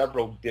are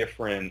several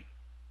different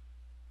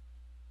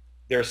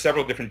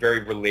very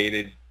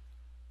related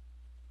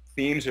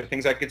themes or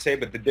things I could say,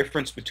 but the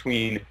difference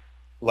between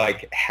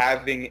like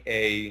having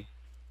a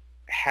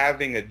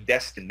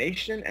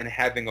destination and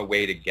having a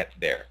way to get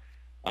there,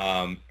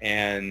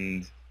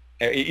 and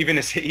even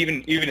to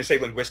say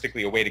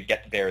linguistically a way to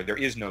get there, there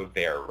is no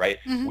there, right?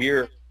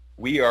 mhm.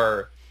 We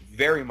are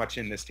very much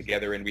in this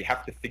together, and we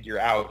have to figure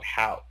out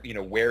how,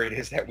 where it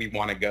is that we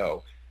want to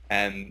go.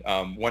 And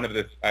one of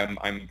the,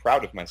 I'm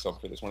proud of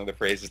myself for this. One of the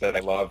phrases that I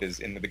love is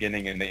in the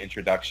beginning, in the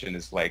introduction,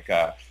 is like,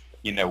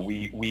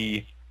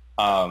 we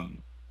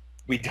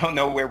don't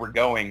know where we're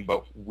going,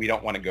 but we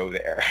don't want to go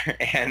there.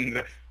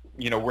 And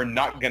we're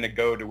not going to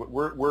go to,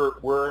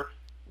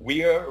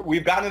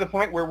 we've gotten to the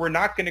point where we're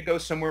not going to go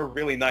somewhere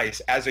really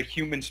nice as a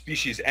human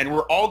species, and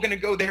we're all going to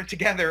go there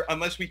together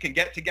unless we can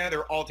get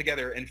together all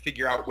together and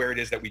figure out where it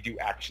is that we do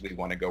actually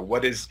want to go.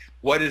 What is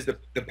the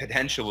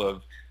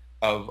potential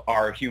of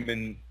our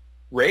human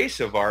race,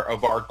 of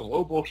our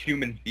global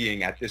human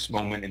being at this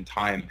moment in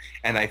time?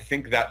 And I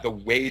think that the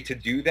way to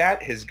do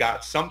that has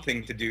got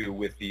something to do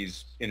with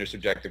these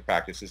intersubjective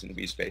practices in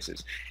we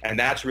spaces, and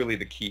that's really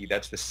the key.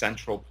 That's the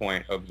central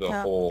point of the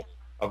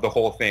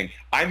whole thing.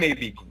 I may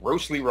be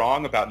grossly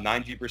wrong about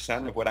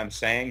 90% of what I'm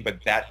saying,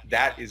 but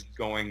that is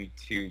going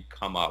to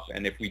come up.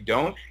 And if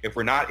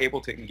we're not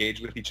able to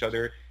engage with each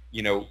other,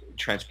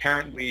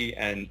 transparently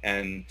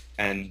and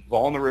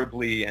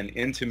vulnerably and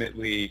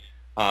intimately,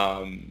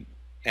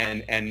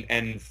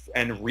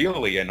 and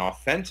really and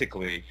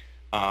authentically,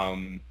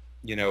 then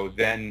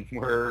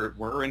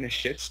we're in a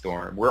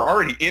shitstorm. We're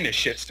already in a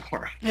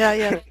shitstorm. Yeah,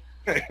 yeah.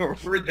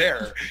 We're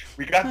there.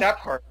 We got that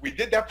part. We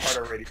did that part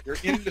already. We're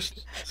in the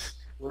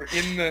we're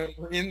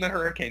in the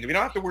hurricanes. We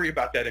don't have to worry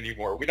about that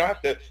anymore. We don't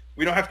have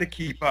to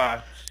keep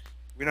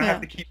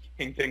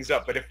keeping things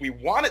up. But if we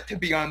want it to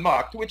be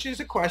unmucked, which is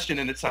a question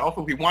in itself,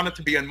 if we want it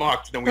to be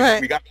unmucked, then we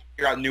got to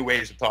figure out new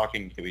ways of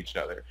talking to each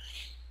other.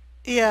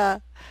 Yeah.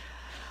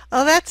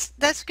 Oh, that's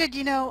good.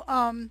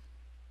 I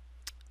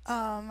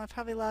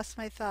probably lost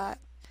my thought.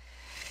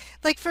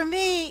 Like for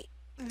me,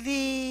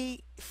 the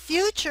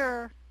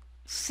future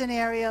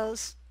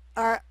scenarios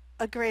are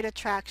a great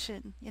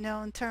attraction,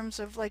 in terms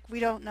of like we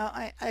don't know.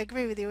 I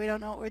agree with you. We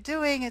don't know what we're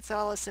doing. It's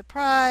all a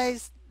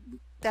surprise.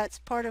 That's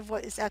part of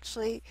what is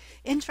actually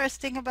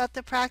interesting about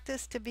the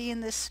practice, to be in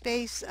this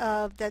space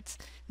of that's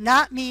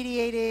not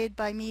mediated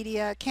by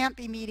media, can't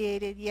be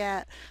mediated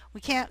yet.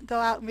 We can't go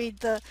out and read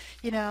the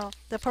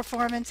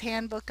performance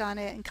handbook on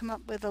it and come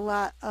up with a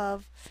lot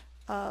of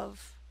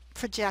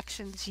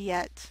projections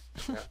yet.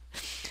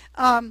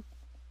 Yeah.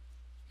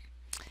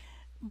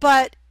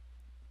 But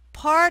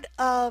part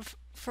of,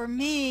 for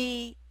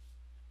me,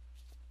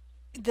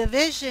 the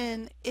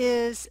vision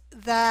is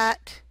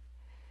that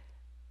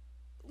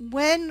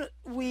when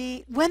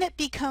it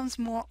becomes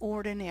more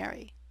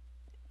ordinary,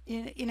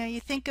 you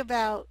think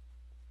about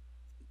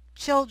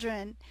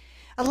children,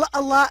 a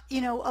lot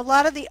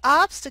of the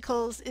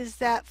obstacles is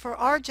that for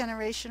our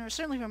generation, or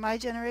certainly for my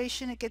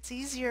generation, it gets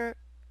easier.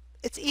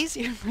 It's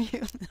easier for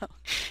you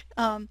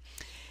now.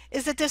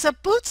 Is that there's a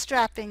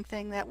bootstrapping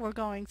thing that we're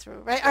going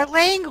through, right? Our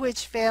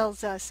language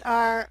fails us,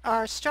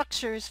 our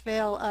structures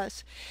fail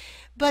us.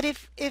 But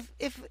if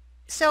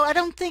so, I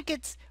don't think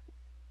it's,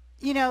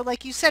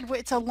 like you said,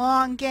 it's a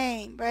long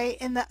game, right?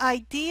 And the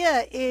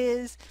idea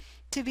is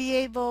to be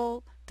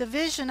able, the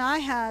vision I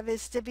have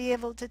is to be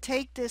able to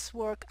take this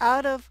work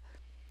out of,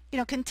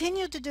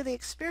 continue to do the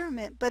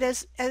experiment, but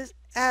as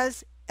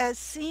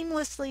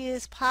seamlessly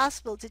as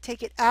possible, to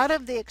take it out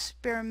of the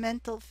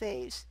experimental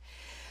phase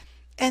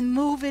and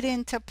move it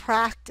into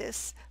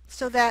practice,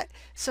 so that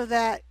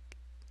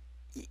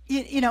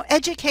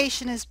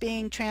education is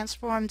being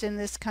transformed in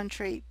this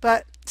country,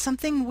 but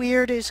something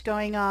weird is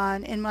going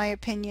on, in my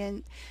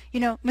opinion.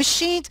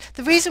 Machines,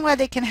 the reason why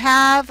they can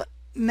have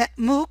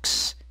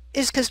MOOCs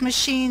is because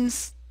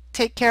machines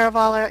take care of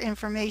all our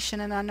information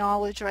and our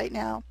knowledge right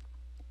now.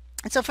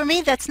 And so for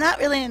me, that's not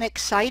really an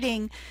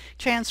exciting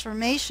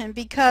transformation,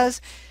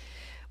 because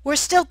we're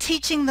still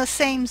teaching the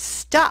same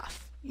stuff.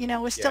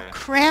 We're still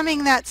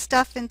cramming that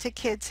stuff into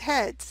kids'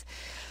 heads.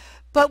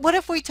 But what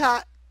if we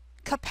taught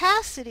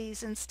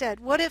capacities instead?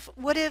 What if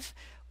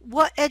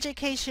what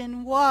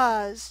education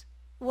was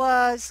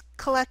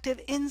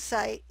collective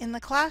insight in the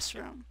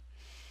classroom?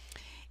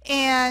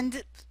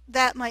 And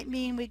that might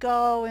mean we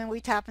go and we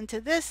tap into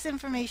this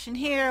information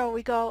here, or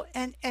we go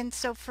and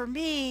so for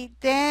me,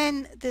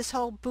 then this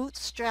whole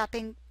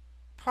bootstrapping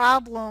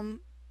problem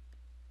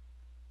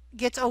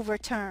gets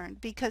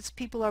overturned, because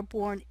people are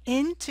born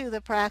into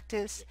the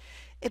practice.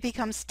 It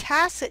becomes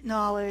tacit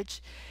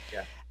knowledge.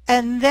 Yeah.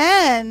 And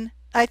then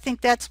I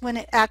think that's when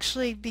it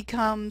actually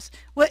becomes,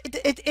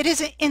 it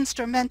isn't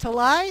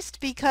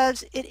instrumentalized,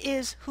 because it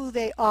is who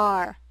they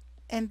are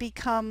and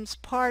becomes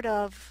part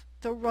of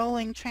the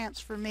rolling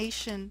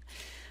transformation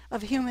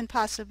of human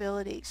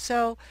possibility.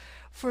 So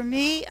for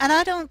me, and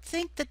I don't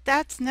think that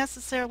that's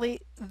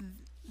necessarily,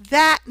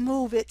 that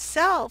move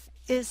itself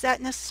is that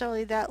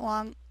necessarily that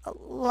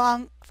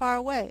far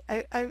away.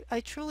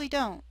 I truly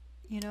don't,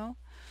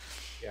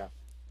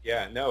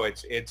 Yeah, no,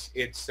 it's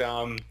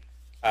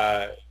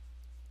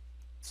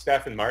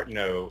Stephen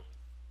Martineau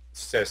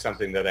says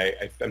something that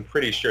I'm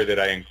pretty sure that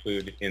I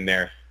include in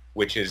there,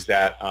 which is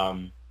that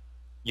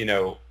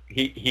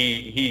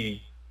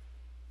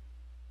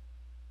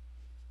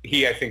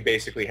he I think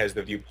basically has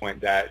the viewpoint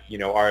that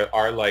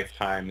our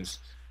lifetimes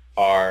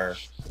are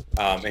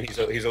and he's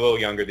a little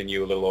younger than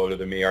you, a little older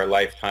than me. Our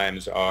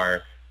lifetimes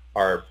are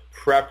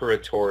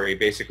preparatory,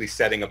 basically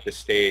setting up the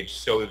stage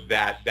so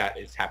that that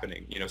is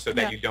happening, so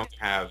that Yeah. you don't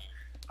have,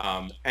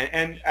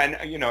 and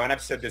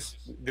I've said this.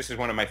 This is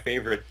one of my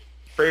favorite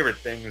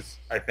things,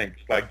 I think,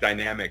 like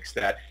dynamics,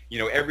 that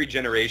every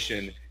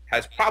generation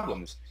has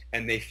problems,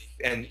 and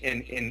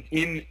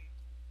in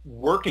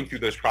working through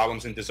those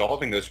problems and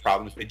dissolving those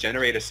problems, they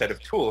generate a set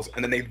of tools,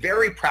 and then they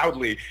very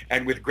proudly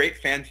and with great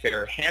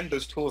fanfare hand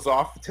those tools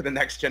off to the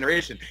next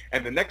generation.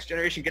 And the next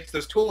generation gets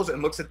those tools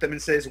and looks at them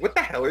and says, "What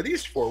the hell are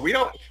these for? We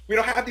don't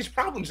have these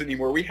problems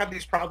anymore. We have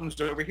these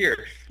problems over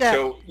here." Yeah.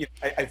 So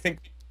I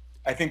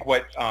think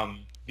what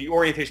the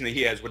orientation that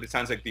he has, what it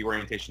sounds like the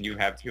orientation you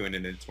have too, and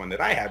it's one that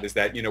I have, is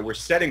that we're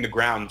setting the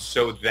ground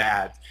so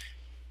that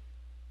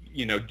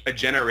a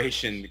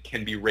generation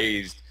can be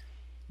raised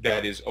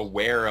that is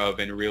aware of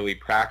and really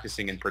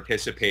practicing and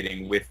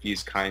participating with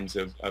these kinds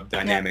of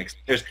dynamics.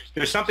 Yeah.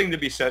 There's something to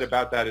be said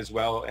about that as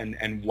well,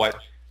 and what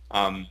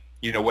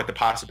what the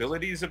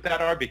possibilities of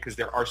that are, because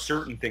there are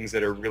certain things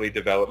that are really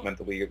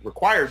developmentally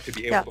required to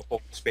be able to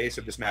hold space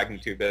of this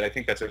magnitude. But I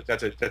think that's a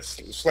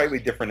slightly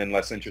different and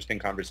less interesting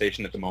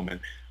conversation at the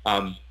moment.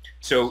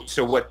 So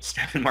what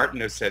Stephen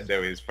Martin has said,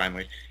 though, is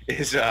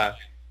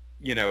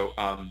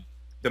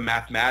the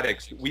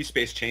mathematics,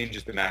 we-space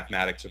changes the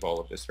mathematics of all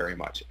of this very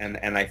much. And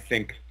I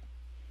think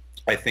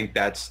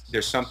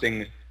there's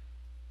something,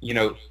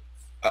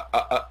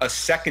 a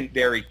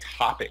secondary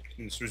topic,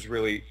 and this was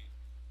really,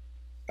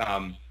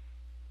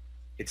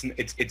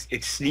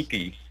 it's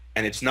sneaky,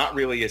 and it's not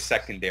really as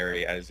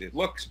secondary as it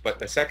looks, but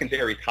the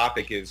secondary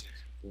topic is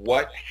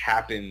what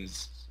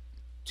happens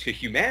to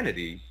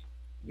humanity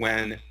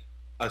when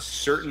a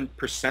certain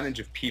percentage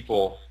of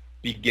people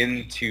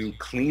begin to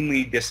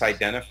cleanly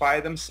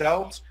disidentify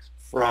themselves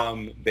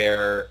from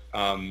their,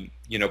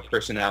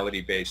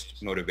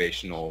 personality-based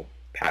motivational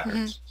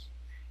patterns.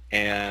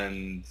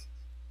 Mm-hmm.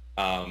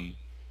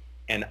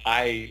 And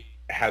I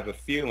have a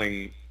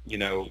feeling,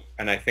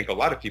 and I think a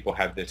lot of people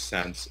have this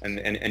sense,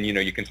 and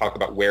you can talk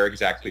about where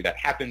exactly that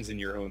happens in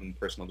your own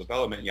personal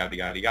development, yada,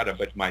 yada, yada.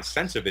 But my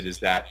sense of it is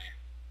that,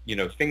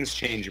 things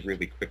change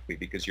really quickly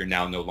because you're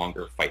now no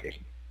longer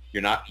fighting.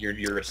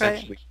 You're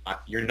essentially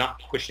you're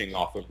not pushing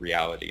off of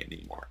reality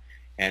anymore.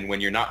 And when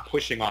you're not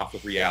pushing off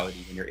of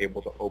reality, when you're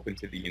able to open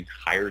to the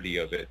entirety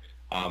of it,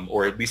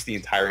 or at least the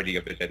entirety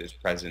of it that is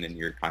present in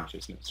your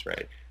consciousness,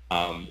 right?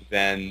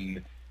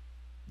 Then,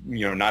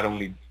 not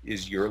only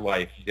is your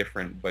life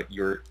different, but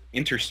your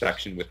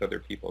intersection with other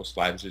people's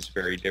lives is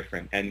very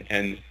different.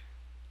 And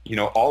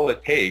all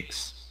it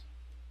takes,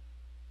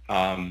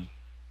 if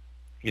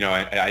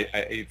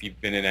you've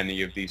been in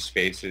any of these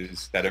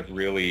spaces that have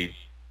really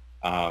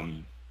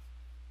kind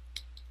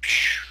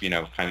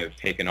of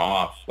taken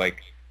off,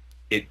 like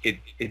it's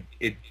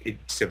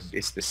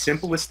the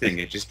simplest thing.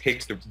 It just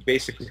takes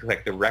basically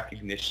like the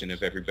recognition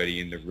of everybody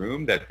in the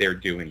room that they're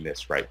doing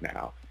this right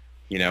now.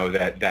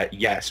 That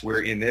yes,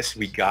 we're in this,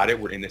 we got it,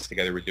 we're in this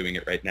together, we're doing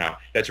it right now.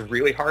 That's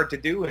really hard to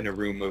do in a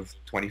room of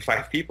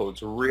 25 people.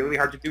 It's really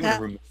hard to do in a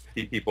room of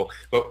 50 people.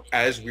 But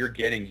as we're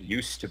getting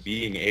used to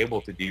being able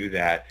to do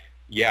that,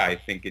 I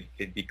think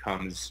it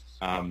becomes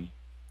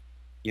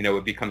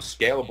it becomes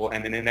scalable,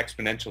 and in an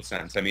exponential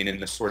sense. I mean, in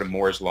the sort of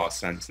Moore's law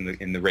sense,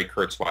 in the Ray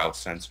Kurzweil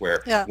sense,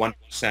 where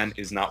 1%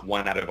 is not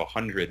 1 out of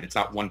 100. It's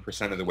not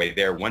 1% of the way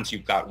there. Once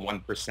you've got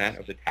 1%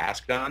 of the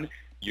task done,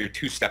 you're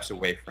 2 steps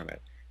away from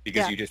it,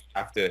 because you just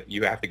have to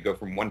go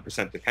from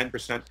 1% to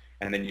 10%,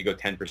 and then you go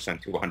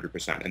 10% to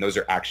 100%, and those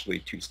are actually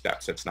 2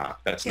 steps. That's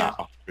not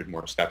 100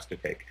 more steps to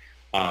take.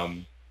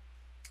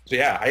 So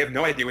I have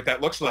no idea what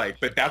that looks like,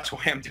 but that's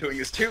why I'm doing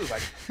this too.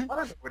 Like, I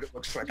don't know what it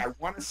looks like. I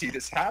want to see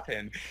this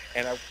happen,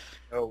 and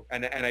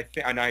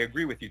I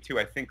agree with you too.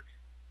 I think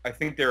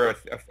there are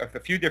a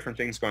few different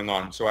things going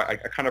on. So I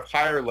kind of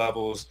higher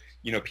levels,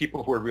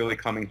 people who are really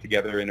coming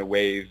together in a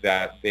way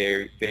that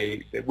they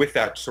with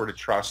that sort of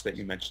trust that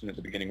you mentioned at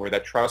the beginning, where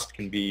that trust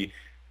can be,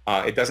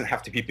 it doesn't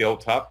have to be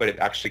built up, but it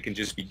actually can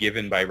just be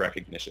given by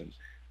recognition.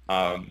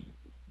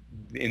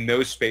 In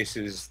those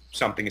spaces,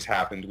 something has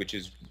happened, which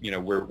is,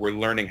 we're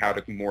learning how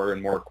to more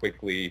and more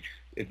quickly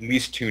at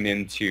least tune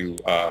into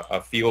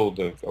a field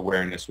of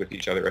awareness with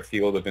each other, a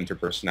field of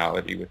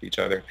interpersonality with each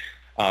other.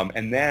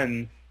 And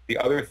then the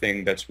other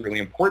thing that's really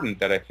important,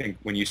 that I think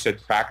when you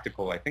said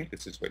practical, I think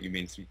this is what you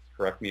mean, so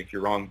correct me if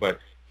you're wrong, but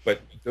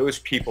those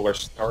people are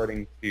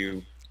starting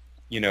to,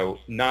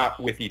 not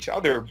with each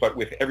other, but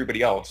with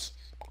everybody else,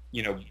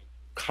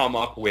 come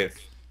up with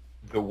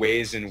the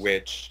ways in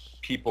which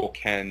people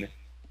can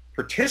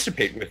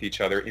participate with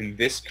each other in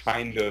this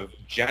kind of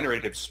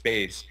generative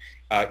space,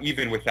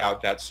 even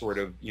without that sort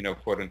of,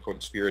 quote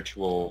unquote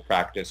spiritual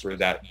practice, or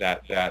that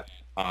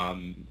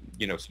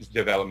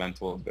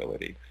developmental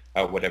ability,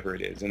 whatever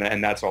it is.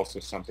 And that's also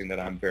something that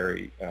I'm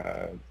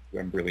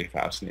really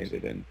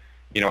fascinated in.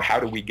 How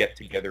do we get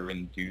together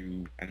and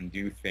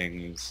do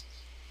things,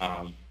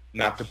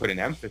 not to put an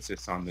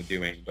emphasis on the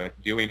doing,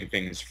 but doing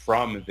things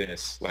from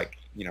this, like,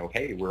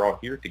 hey, we're all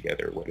here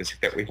together. What is it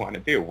that we want to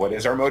do? What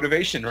is our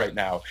motivation right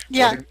now?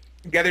 Yeah. What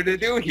together to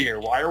do here?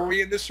 Why are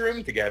we in this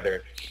room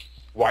together?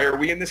 Why are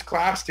we in this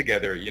class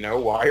together? You know,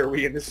 why are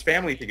we in this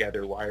family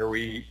together? Why are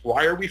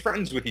we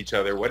friends with each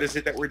other? What is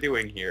it that we're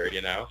doing here,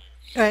 you know?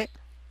 Right.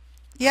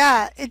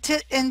 Yeah,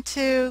 and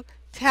to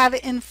have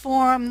it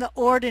inform the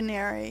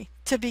ordinary,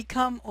 to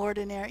become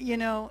ordinary, you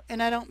know,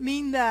 and I don't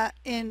mean that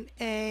in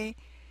a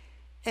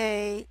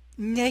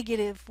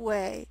negative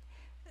way.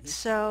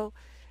 So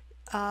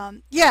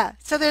yeah,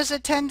 so there's a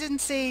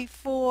tendency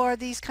for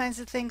these kinds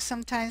of things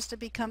sometimes to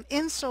become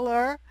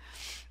insular,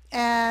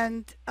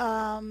 and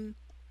um,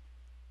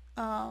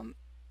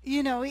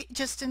 you know,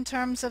 just in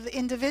terms of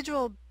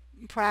individual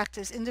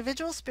practice,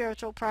 individual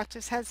spiritual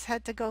practice has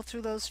had to go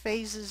through those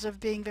phases of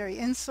being very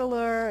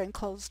insular and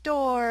closed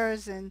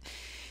doors and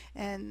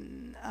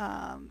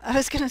I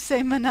was going to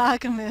say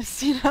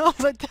monogamous, you know,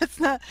 but that's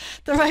not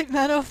the right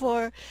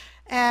metaphor.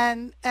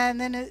 And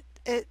then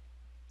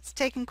it's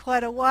taken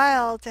quite a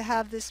while to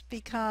have this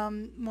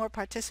become more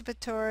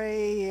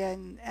participatory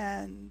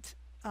and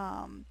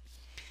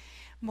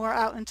more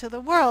out into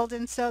the world.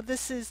 And so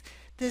this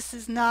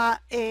is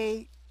not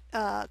a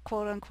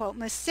quote unquote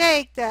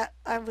mistake that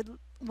I would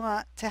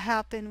want to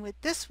happen with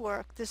this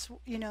work. This,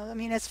 you know, I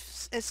mean,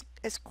 as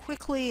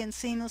quickly and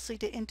seamlessly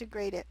to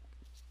integrate it.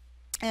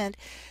 And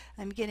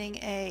I'm getting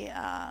a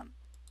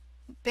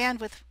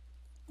bandwidth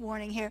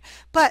warning here,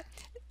 but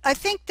I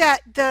think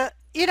that the,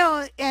 you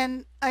know,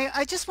 and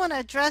I just want to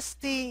address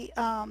the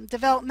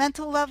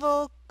developmental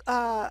level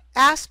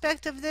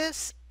aspect of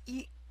this,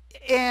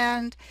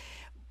 and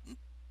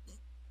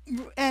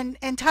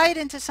and tie it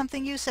into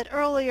something you said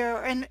earlier,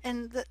 and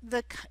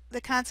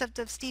the concept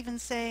of Stefan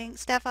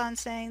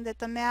saying that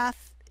the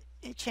math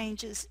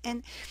changes.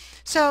 And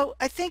so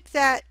I think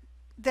that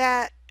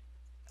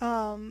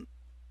um,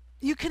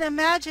 you can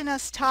imagine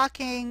us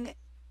talking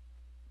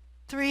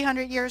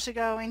 300 years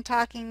ago and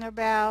talking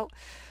about,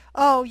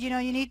 oh, you know,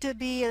 you need to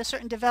be at a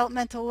certain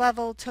developmental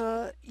level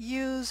to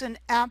use an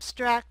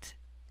abstract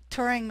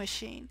Turing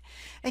machine,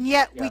 and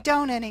yet we Yeah.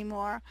 don't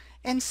anymore.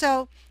 And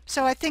so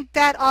I think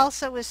that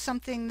also is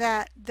something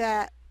that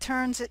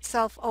turns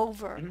itself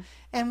over, Hmm.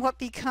 and what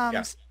Yeah.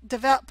 becomes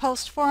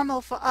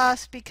post-formal for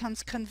us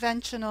becomes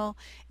conventional,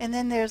 and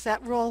then there's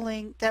that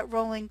rolling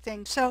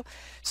thing. So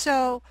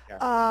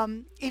Yeah.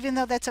 even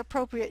though that's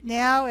appropriate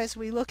now as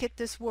we look at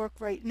this work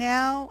right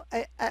now,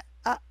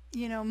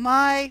 you know,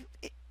 my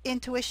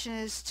intuition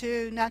is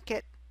to not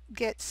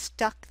get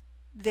stuck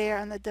there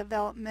on the Yeah.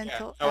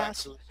 developmental No, aspect.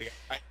 absolutely.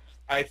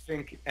 I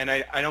think, and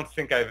I don't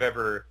think I've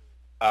ever,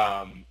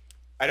 um,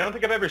 I don't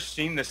think I've ever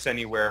seen this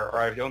anywhere, or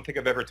I don't think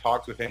I've ever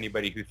talked with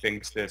anybody who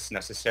thinks this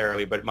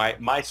necessarily. But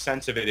my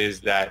sense of it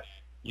is that,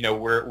 you know,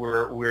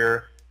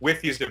 we're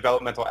with these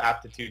developmental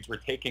aptitudes, we're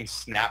taking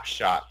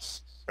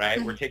snapshots,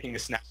 right? We're Mhm. taking a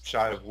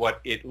snapshot of what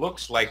it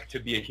looks like to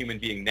be a human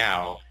being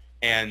now,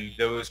 and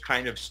those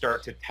kind of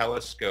start to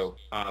telescope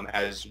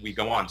as we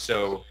go on.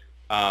 So.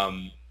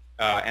 Um,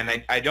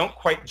 and I don't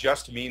quite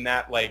just mean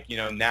that, like, you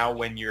know, now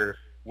when you're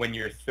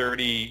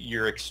 30,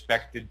 you're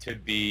expected to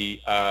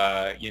be,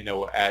 you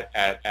know, at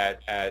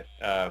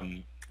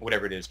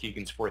whatever it is,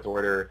 Keegan's fourth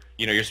order.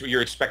 You know,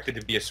 you're expected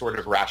to be a sort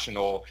of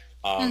rational,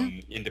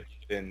 Mhm.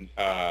 independent,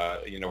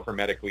 you know,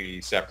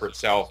 hermetically separate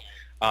self.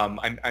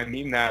 I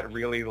mean that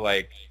really,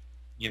 like,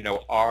 you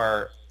know,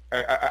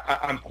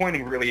 I'm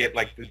pointing really at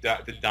like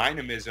the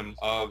dynamism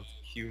of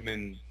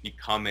human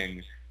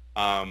becoming,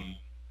 um,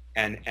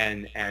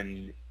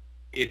 and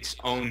its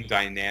own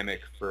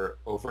dynamic for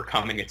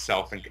overcoming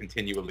itself and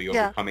continually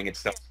Yeah. overcoming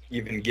itself,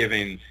 even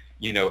given,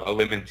 you know, a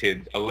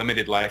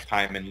limited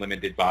lifetime and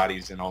limited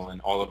bodies and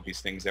all of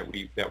these things that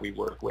we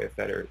work with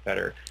that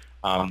are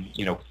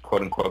you know,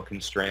 quote unquote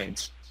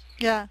constraints.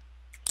 Yeah.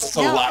 It's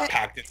a No. lot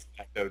packed into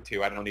that though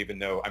too. I don't even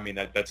know. I mean,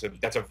 that's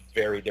a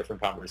very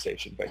different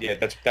conversation. But yeah,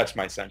 that's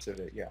my sense of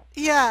it. Yeah.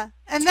 Yeah,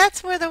 and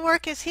that's where the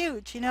work is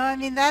huge. You know, I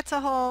mean, that's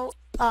a whole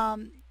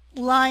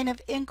line of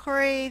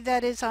inquiry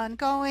that is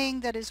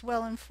ongoing, that is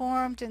well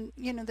informed, and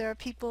you know, there are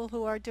people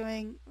who are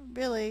doing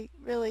really,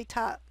 really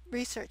top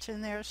research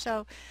in there.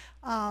 So,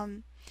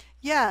 um,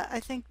 yeah, I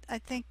think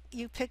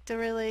you picked a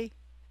really,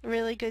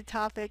 really good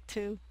topic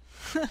to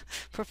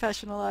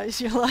professionalize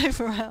your life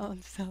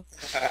around. So.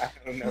 I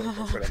don't know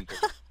what I'm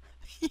doing.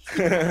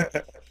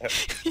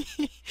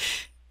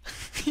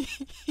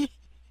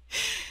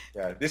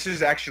 Yeah, this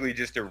is actually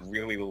just a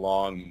really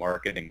long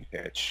marketing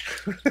pitch.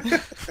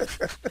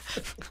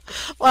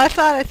 Well, I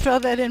thought I'd throw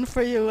that in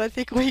for you. I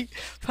think we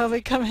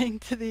probably coming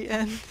to the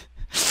end.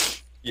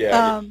 Yeah,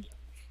 yeah, Um,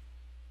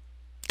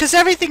 because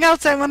everything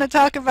else I want to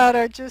talk about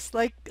are just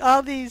like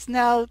all these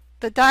now.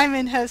 The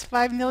diamond has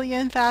 5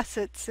 million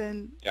facets,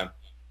 and yeah.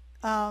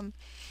 um,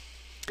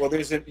 Well,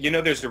 there's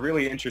a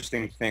really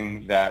interesting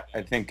thing that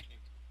I think,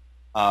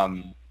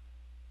 um,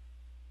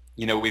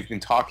 you know, we've been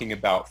talking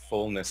about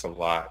fullness a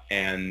lot,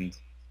 and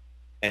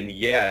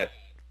yet,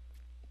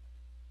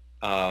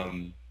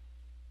 um,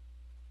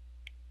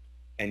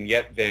 and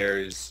yet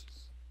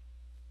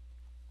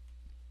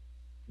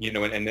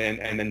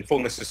and then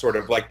fullness is sort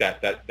of like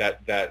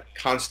that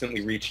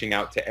constantly reaching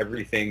out to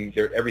everything.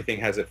 Everything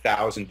has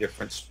 1,000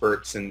 different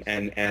spurts,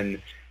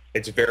 and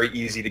it's very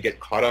easy to get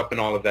caught up in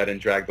all of that and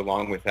dragged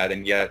along with that.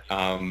 And yet,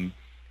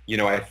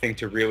 I think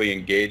to really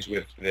engage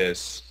with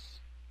this,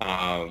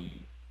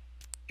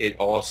 it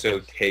also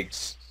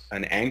takes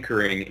an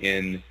anchoring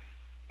in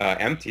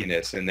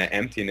emptiness, and the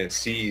emptiness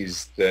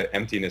sees the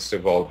emptiness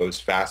of all those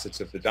facets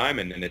of the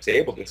diamond, and it's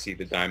able to see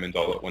the diamond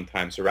all at one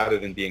time. So rather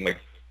than being like,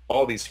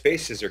 all these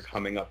faces are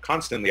coming up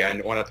constantly, I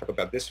want to talk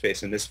about this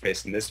face and this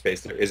face and this face,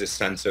 there is a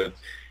sense of,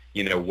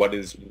 what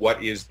is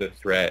the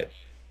thread?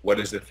 What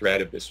is the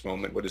thread of this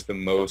moment? What is the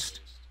most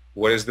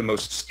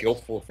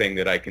skillful thing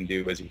that I can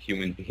do as a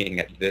human being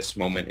at this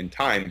moment in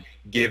time,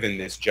 given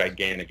this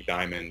gigantic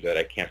diamond that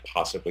I can't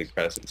possibly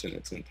presence in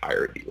its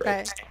entirety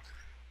right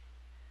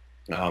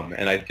now?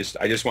 And I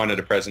just wanted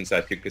to presence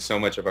that because so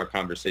much of our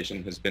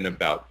conversation has been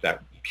about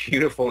that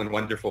beautiful and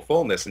wonderful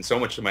fullness, and so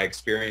much of my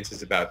experience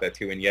is about that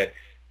too. And yet,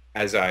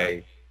 as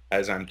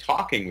I'm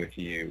talking with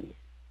you,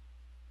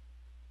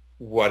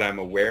 what I'm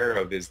aware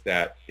of is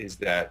that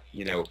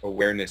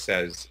awareness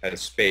as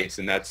space,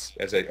 and that's,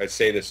 as I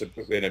say this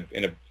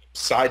in a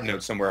side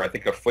note somewhere, I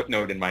think a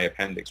footnote in my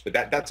appendix, but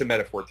that's a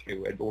metaphor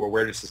too.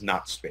 Awareness is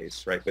not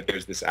space, right? But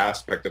there's this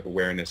aspect of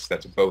awareness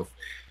that's both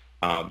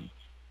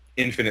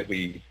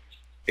infinitely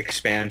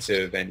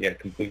expansive and yet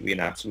completely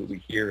and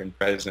absolutely here and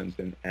present,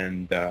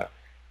 and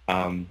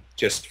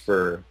just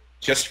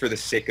for the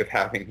sake of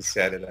having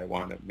said it, I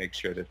want to make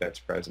sure that that's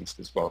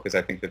presenced as well, because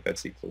I think that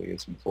that's equally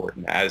as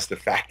important as the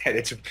fact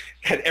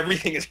that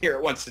everything is here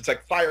at once. It's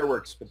like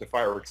fireworks, but the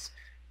fireworks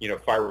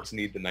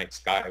need the night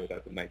sky.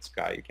 Without the night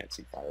sky, you can't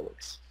see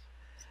fireworks.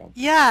 So.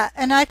 Yeah,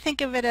 and I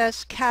think of it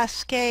as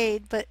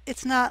cascade, but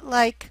it's not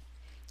like,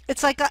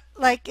 it's like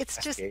it's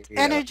just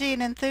energy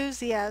and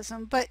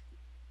enthusiasm, but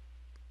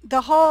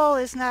the whole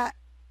is not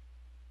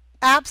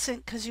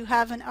absent because you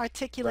haven't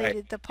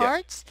articulated the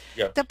parts.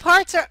 Yeah. The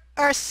parts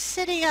are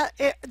sitting out,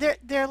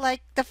 they're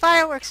like, the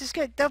fireworks is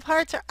good. The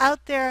parts are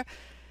out there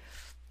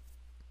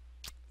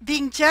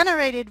being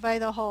generated by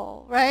the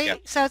whole, right? Yeah.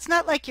 So it's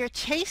not like you're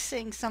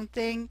chasing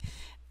something.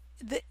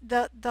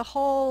 The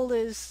whole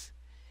is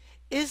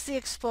the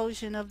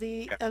explosion of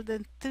the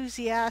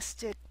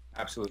enthusiastic.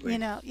 Absolutely.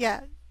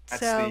 Yeah.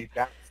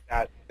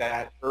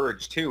 That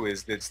urge too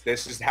is this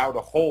is how the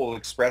whole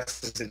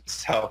expresses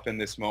itself in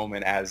this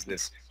moment as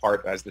this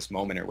part, as this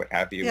moment, or what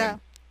have you. Yeah.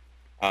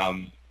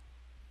 And,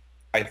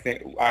 I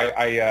think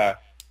I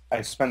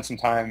spent some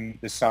time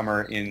this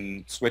summer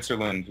in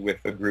Switzerland with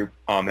a group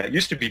that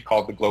used to be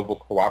called the Global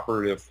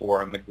Cooperative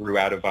Forum, that grew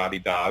out of Adi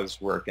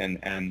Da's work,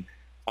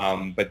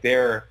 but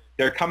they're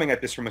coming at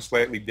this from a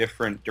slightly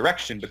different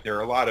direction. But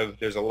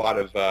there's a lot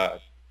of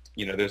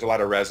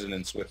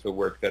resonance with the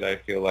work that I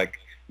feel like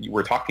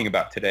we're talking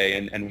about today.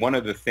 And one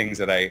of the things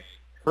that I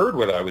heard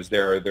when I was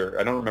there, I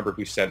don't remember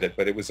who said it,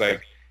 but it was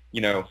like,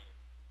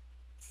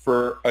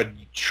 for a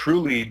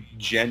truly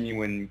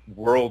genuine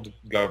world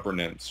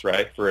governance,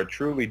 right? For a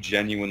truly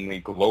genuinely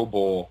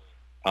global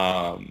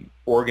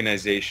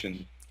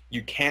organization,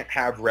 you can't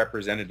have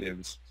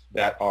representatives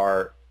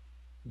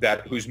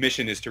whose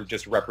mission is to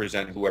just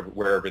represent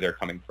wherever they're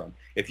coming from.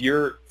 If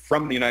you're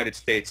from the United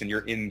States and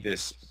you're in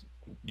this,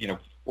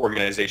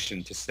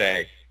 organization, to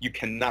say you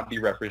cannot be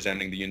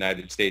representing the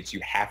United States, you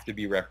have to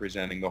be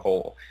representing the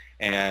whole.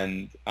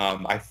 And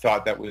I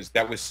thought that was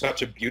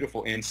such a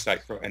beautiful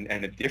insight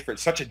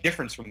such a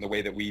difference from the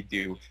way that we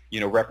do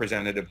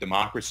representative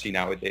democracy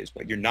nowadays.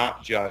 But you're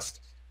not just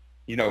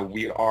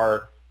we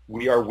are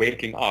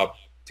waking up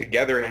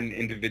together, and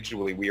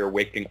individually we are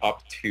waking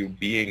up to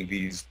being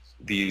these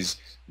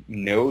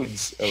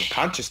nodes of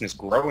consciousness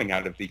growing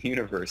out of the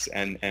universe,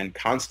 and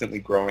constantly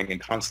growing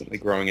and constantly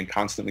growing and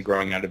constantly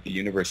growing out of the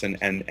universe,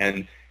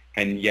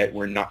 and yet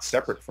we're not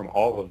separate from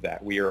all of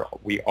that. We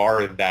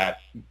are that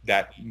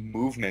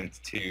movement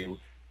to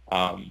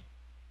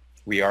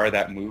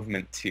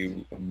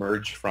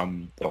emerge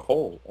from the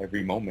whole.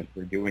 Every moment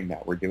we're doing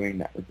that,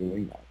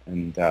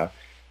 and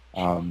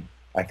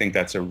I think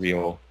that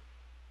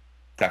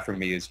for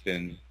me has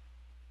been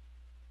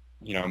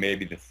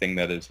maybe the thing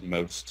that has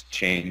most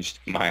changed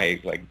my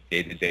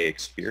day-to-day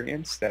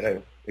experience that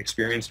I've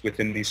experienced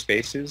within these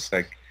spaces.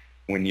 Like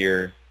when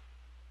you're,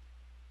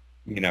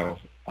 I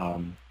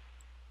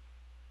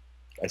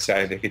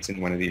think it's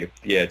in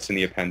it's in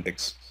the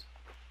appendix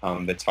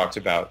that talks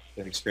about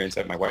an experience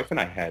that my wife and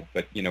I had.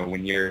 But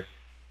when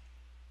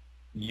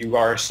you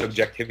are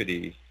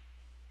subjectivity,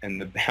 and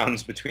the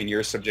bounds between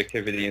your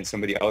subjectivity and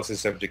somebody else's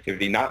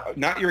subjectivity,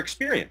 not your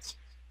experience,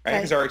 right?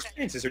 Because our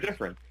experiences are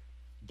different.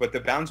 But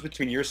the bounds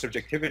between your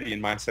subjectivity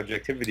and my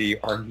subjectivity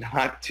are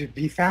not to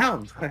be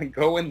found.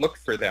 Go and look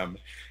for them,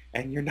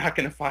 and you're not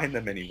going to find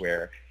them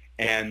anywhere.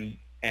 And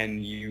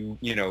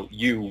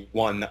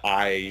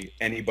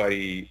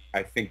anybody,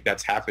 I think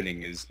that's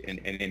happening is, and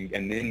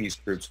in these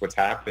groups, what's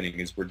happening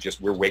is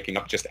we're waking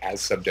up just as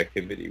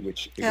subjectivity,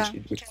 which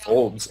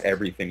holds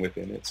everything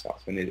within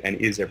itself and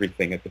is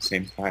everything at the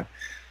same time.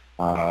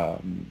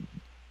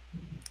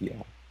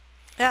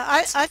 Yeah,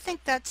 I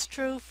think that's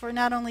true for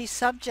not only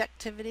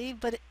subjectivity,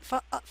 but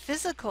for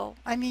physical.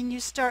 I mean, you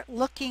start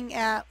looking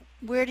at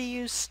where do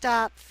you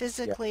stop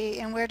Yeah, physically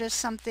and where does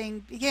something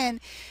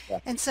begin. yeah,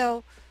 And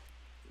so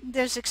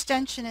there's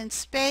extension in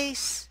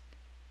space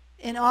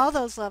in all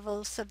those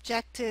levels,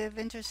 subjective,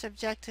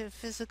 intersubjective,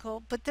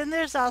 physical, but then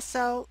there's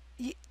also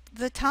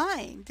the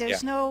time. yeah,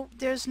 There's no,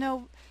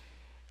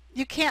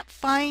 you can't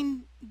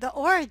find the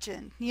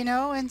origin,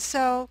 and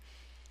so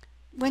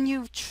when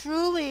you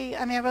truly,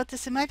 I mean, I wrote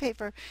this in my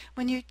paper,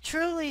 when you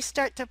truly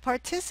start to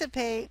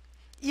participate,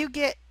 you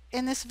get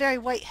in this very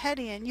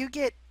Whiteheadian, you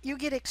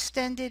get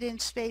extended in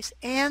space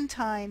and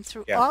time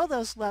through yeah, all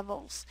those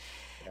levels,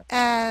 yeah,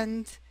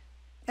 and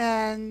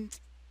and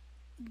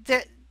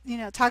that,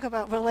 talk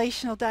about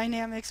relational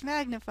dynamics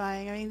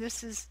magnifying. I mean,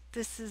 this is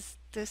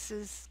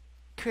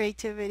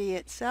creativity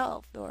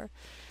itself, or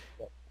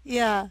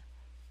yeah.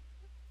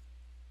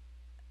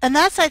 And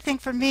that's, I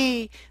think, for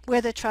me,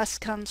 where the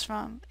trust comes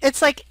from.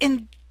 It's like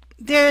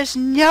there's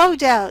no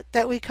doubt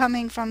that we're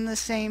coming from the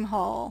same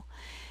hole.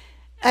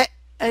 I,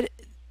 I,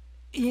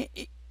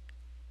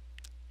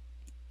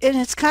 and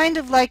it's kind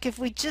of like if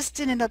we just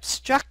didn't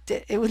obstruct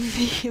it, it would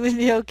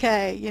be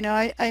okay.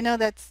 I know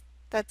that's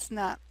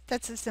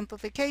a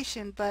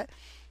simplification, but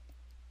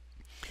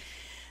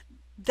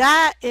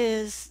that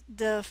is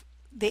the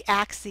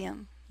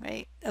axiom,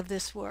 right, of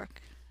this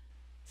work.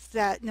 It's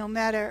that no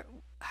matter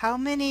how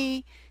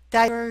many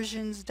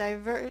diversions,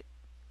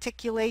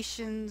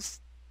 diverticulations,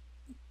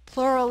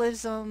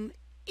 pluralism,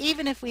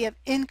 even if we have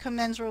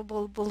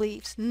incommensurable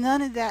beliefs,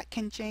 none of that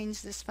can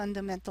change this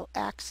fundamental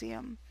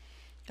axiom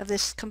of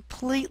this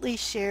completely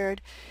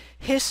shared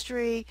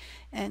history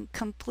and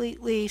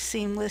completely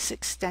seamless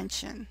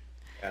extension.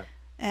 yeah,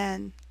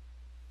 And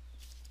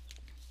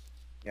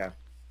yeah.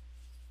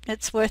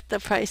 it's worth the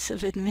price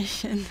of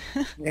admission.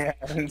 Yeah,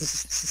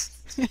 it's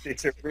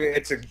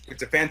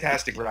a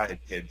fantastic ride,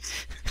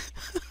 kids.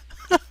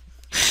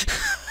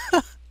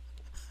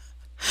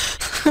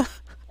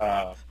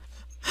 Uh,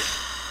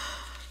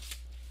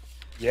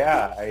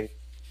 yeah,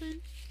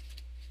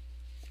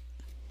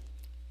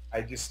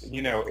 I just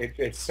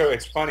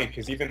it's funny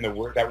because even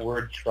that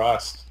word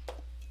trust,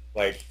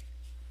 like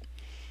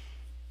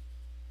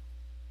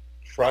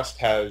trust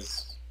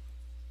has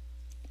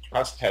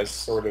trust has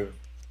sort of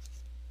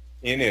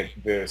in it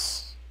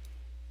this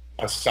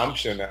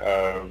assumption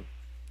of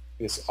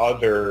this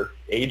other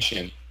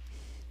agent,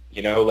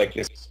 like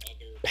this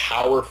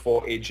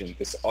powerful agent,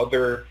 this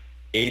other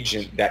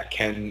agent that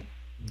can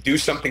do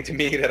something to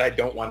me that I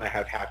don't want to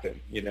have happen,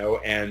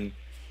 and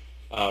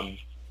um,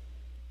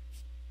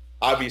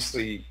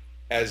 obviously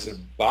as a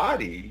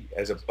body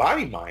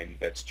mind,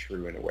 that's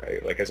true in a way.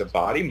 Like as a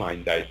body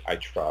mind, I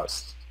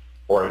trust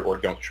or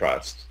don't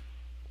trust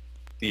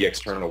the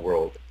external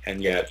world,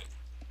 and yet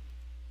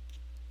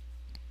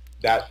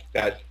that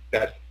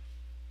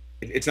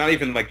it's not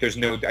even like there's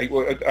no.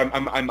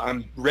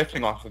 I'm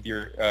riffing off of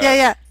your. Yeah,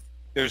 yeah,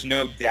 There's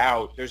no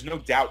doubt. There's no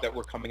doubt that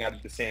we're coming out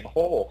of the same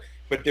hole.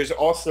 But it's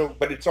also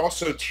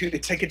too.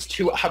 It's like it's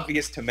too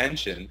obvious to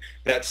mention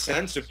that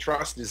sense of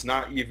trust is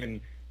not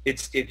even.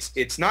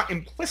 It's not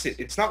implicit.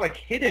 It's not like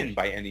hidden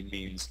by any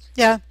means.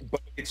 yeah,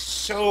 But it's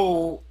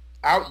so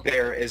out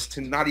there as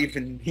to not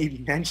even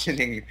need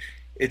mentioning.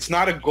 It's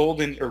not a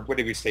golden, or what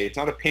do we say? It's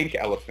not a pink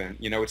elephant.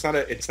 It's not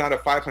a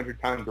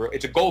 500-pound gorilla.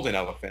 It's a golden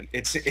elephant.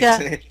 It's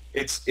yeah,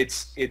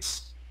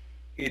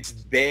 it's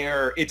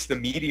there. It's the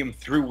medium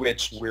through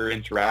which we're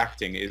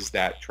interacting. Is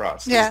that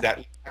trust? Is yeah,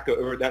 that lack of,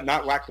 or that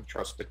not lack of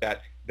trust, but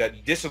that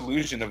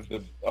disillusion of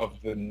the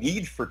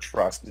need for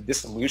trust, the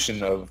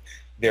dissolution of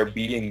there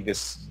being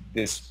this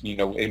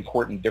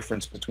important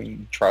difference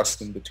between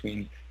trust and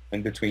between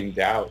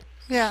doubt.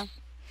 yeah.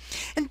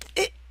 And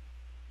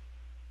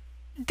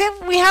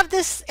then we have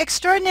this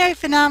extraordinary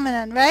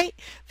phenomenon, right?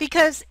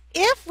 Because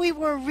if we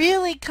were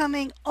really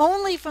coming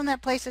only from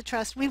that place of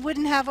trust, we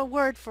wouldn't have a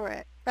word for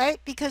it, right?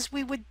 Because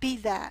we would be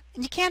that.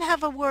 And you can't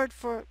have a word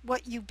for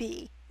what you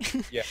be.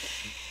 Yeah,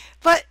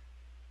 But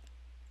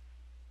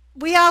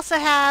we also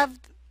have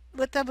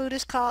what the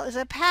Buddhists call is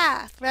a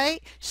path,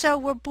 right? So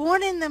we're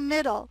born in the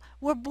middle.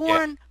 We're yeah,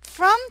 born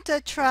from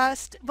the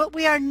trust, but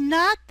we are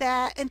not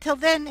that until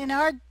then in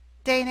our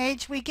day and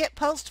age we get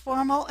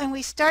post-formal and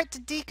we start to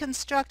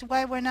deconstruct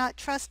why we're not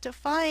trust to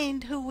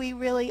find who we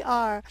really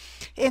are.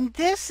 And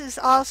this is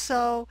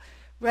also,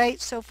 right,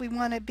 so if we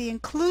want to be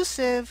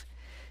inclusive,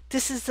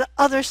 this is the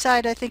other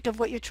side, I think, of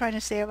what you're trying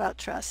to say about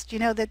trust.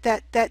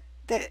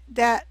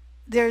 That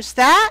there's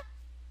that,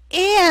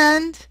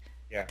 and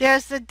yeah,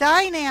 there's the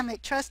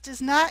dynamic. Trust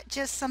is not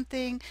just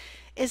something,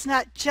 is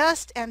not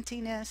just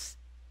emptiness.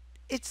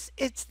 It's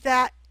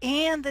that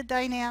and the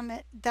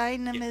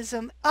yeah,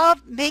 dynamism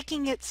of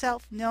making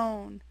itself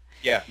known.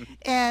 yeah.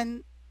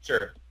 And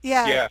Sure.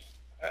 yeah, Yeah.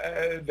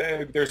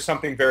 There's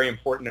something very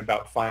important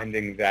about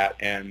finding that,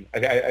 and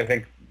I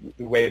think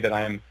the way that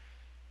I'm,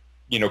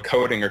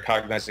 coding or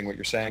cognizing what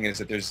you're saying is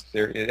that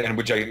and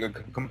which I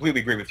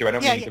completely agree with you. I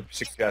don't yeah, mean yeah, to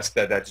suggest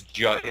that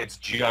it's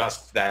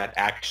just that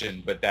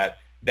action, but that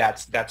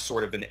that's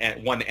sort of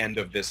one end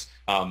of this,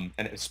 and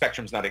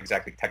spectrum's not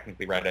exactly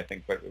technically right, I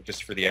think, but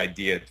just for the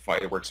idea,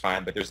 it works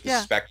fine. But there's this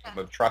Yeah. spectrum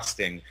of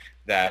trusting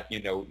that,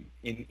 in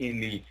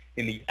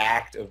the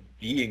act of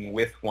being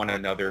with one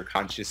another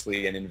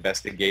consciously and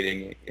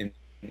investigating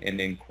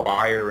and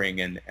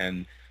inquiring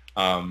and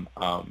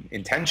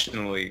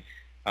intentionally,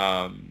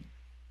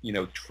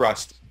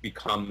 trust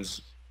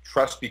becomes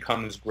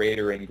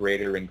greater and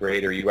greater and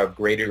greater. You have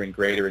greater and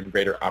greater and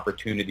greater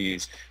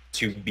opportunities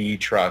to be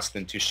trust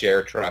and to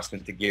share trust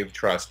and to give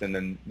trust. And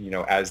then,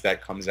 as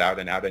that comes out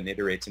and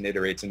iterates and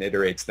iterates and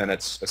iterates, then at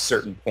a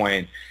certain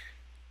point,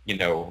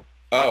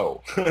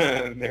 oh,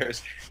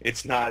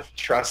 it's not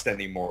trust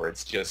anymore.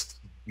 It's just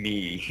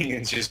me.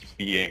 It's just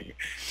being.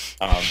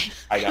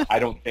 I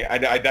don't think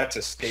that's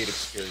a state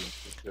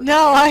experience.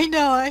 No, I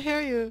know. I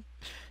hear you.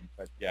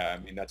 But yeah, I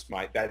mean, that's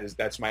my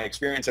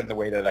experience and the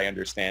way that I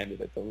understand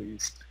it, at the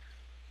least.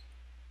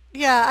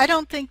 Yeah, I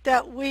don't think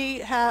that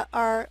we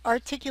are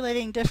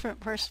articulating different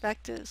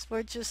perspectives.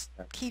 We're just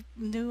keep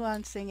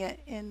nuancing it.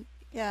 And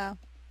yeah,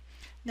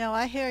 no,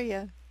 I hear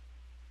you.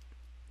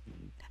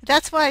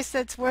 That's why I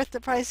said it's worth the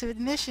price of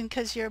admission,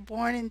 because you're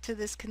born into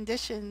this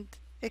conditioned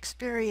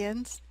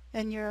experience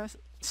and you're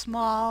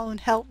small and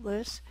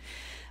helpless,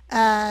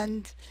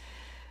 and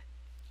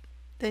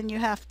then you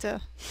have to.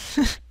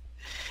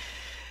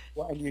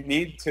 Well, and you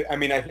need to, I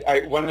mean,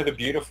 one of the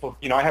beautiful,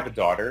 I have a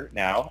daughter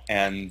now,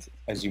 and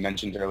as you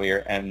mentioned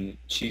earlier, and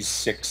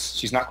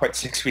she's not quite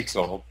 6 weeks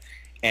old.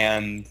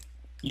 And,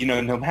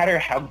 no matter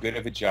how good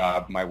of a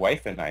job my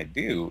wife and I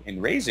do in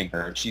raising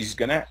her, she's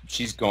going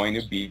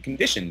to be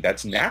conditioned.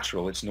 That's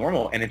natural. It's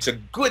normal. And it's a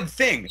good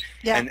thing.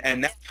 Yeah.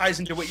 And that ties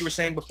into what you were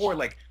saying before.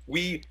 Like,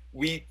 we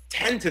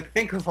tend to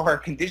think of our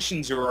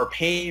conditions or our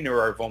pain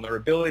or our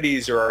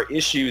vulnerabilities or our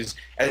issues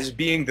as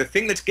being the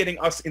thing that's getting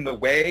us in the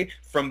way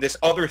from this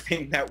other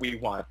thing that we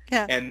want.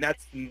 Yeah. And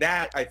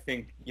that I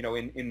think,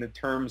 in the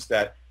terms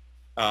that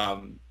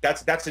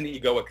that's an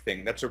egoic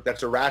thing. That's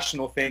a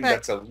rational thing. Right.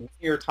 That's a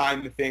linear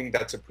time thing.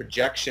 That's a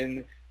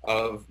projection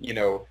of,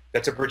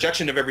 that's a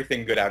projection of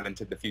everything good out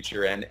into the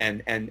future.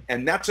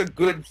 And that's a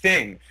good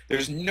thing.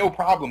 There's no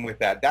problem with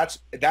that.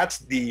 That's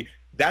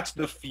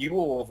the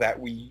fuel that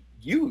we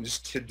use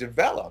to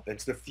develop.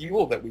 It's the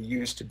fuel that we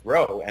use to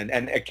grow. And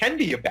it can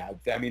be a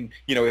bad thing. I mean,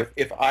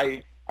 if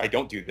I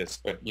don't do this,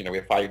 but,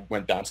 if I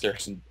went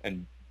downstairs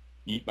and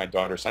eat my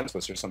daughter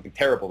senseless or something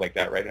terrible like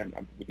that, right? I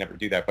would never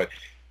do that. But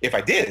if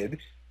I did,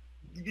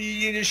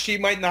 she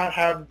might not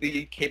have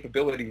the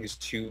capabilities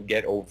to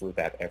get over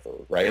that ever,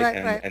 right?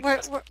 And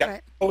that's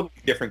a totally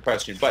different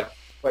question. But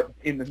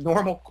in the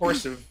normal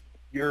course of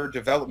your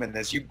development,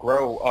 as you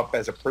grow up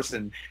as a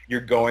person, you're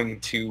going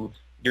to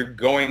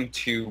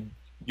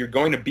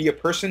be a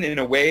person in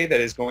a way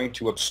that is going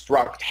to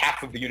obstruct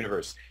half of the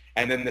universe.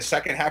 And then the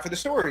second half of the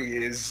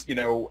story is,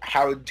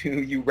 how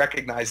do you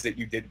recognize that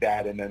you did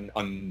that and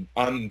then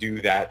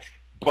undo that,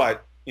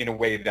 but in a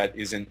way that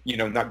isn't,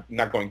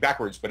 not going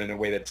backwards, but in a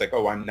way that's like,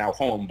 oh, I'm now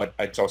home, but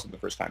it's also the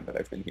first time that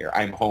I've been here.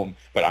 I'm home,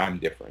 but I'm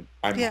different.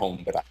 I'm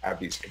home, but I have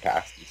these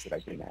capacities that I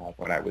didn't have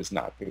when I was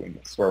not doing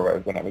this, or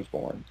when I was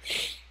born.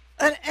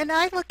 And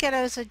I look at it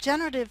as a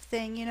generative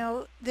thing.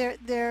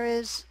 There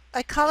is,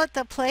 I call it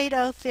the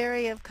Plato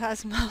theory of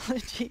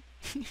cosmology.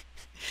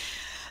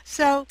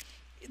 So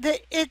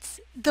it's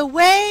the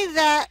way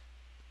that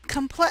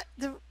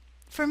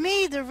for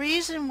me, the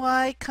reason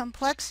why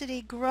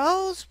complexity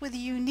grows with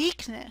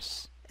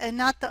uniqueness and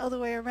not the other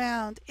way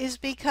around is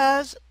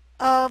because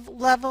of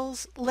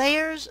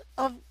layers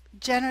of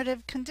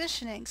generative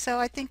conditioning. So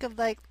I think of,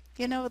 like,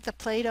 what the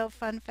Play-Doh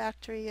fun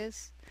factory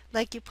is?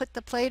 Like, you put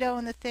the Play-Doh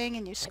in the thing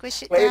and you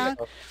squish it down.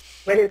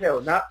 Play-Doh,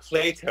 not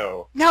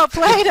Plato. No,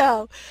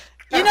 Play-Doh.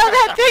 You know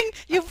that thing?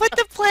 You put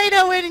the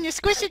Play-Doh in and you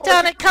squish it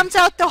down, it comes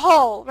out the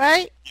hole,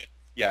 right?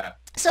 Yeah.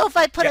 So if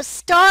I put a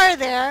star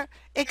there,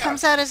 it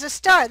comes out as a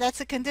star.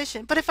 That's a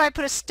condition. But if I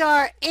put a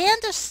star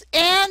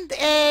and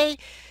a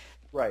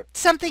right.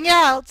 something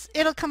else,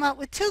 it'll come out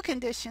with two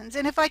conditions.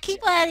 And if I keep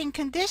adding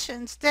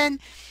conditions, then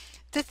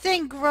the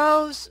thing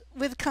grows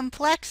with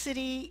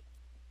complexity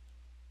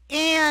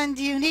and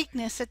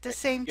uniqueness at the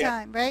same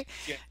time, right?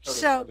 Yeah,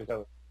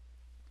 totally.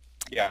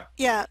 Yeah.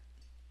 Yeah.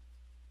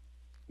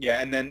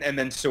 Yeah, and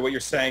then so what you're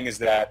saying is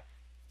that,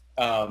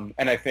 and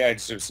I think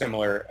it's sort of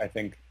similar, I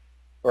think,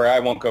 or I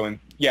won't go in.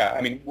 Yeah,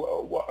 I mean,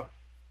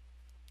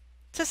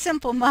 it's a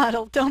simple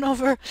model. Don't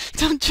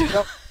you?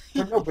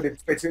 No, but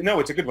it's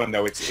a good one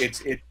though. It's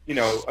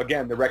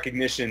again, the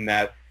recognition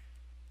that,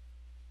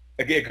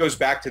 again, it goes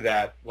back to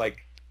that, like,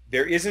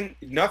 there isn't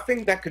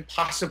nothing that could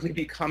possibly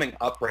be coming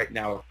up right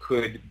now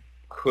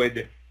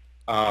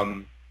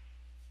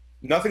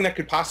nothing that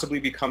could possibly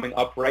be coming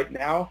up right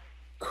now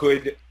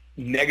could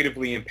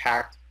negatively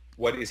impact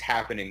what is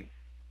happening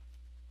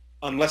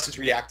unless it's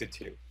reacted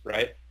to,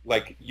 right?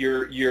 Like,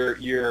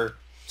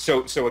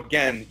 so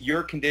again,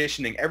 your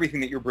conditioning, everything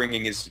that you're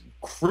bringing is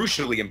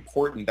crucially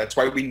important. That's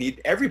why we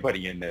need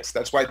everybody in this.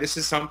 That's why this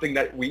is something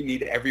that we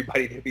need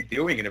everybody to be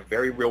doing in a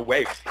very real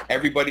way.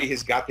 Everybody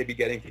has got to be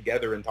getting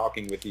together and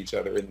talking with each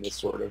other in this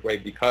sort of way,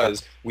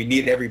 because we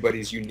need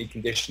everybody's unique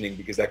conditioning,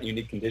 because that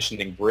unique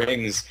conditioning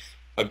brings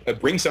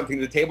something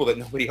to the table that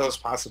nobody else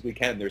possibly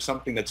can. There's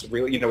something that's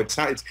really,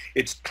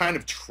 it's kind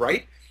of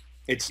trite.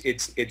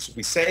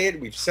 We say it,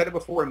 we've said it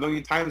before a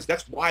million times.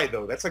 That's why,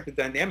 though. That's like the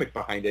dynamic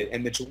behind it,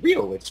 and it's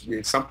real.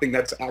 It's something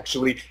that's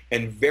actually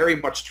and very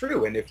much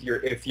true. And if you're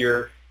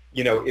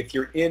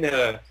in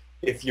a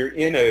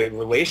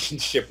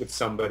relationship with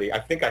somebody, I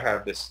think I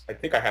have this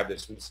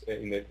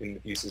in the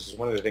thesis. Is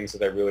one of the things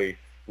that I really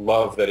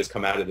love that has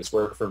come out of this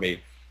work for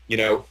me.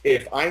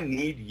 If I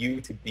need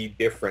you to be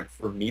different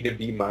for me to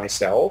be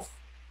myself,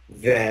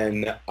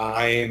 then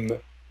I'm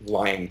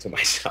lying to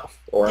myself,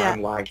 or Yeah.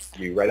 I'm lying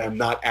to you, right? I'm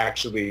not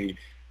actually,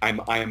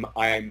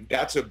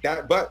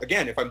 but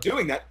again, if I'm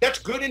doing that, that's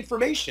good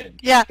information.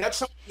 Yeah. That's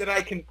something that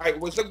I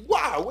was like,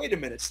 wow, wait a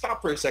minute,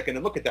 stop for a second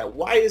and look at that.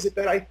 Why is it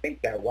that I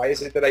think that? Why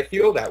is it that I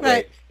feel that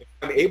Right. way? If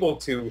I'm able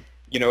to,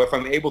 if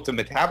I'm able to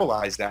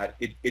metabolize that,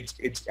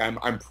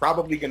 I'm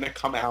probably going to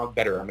come out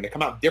better. I'm going to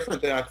come out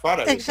different than I thought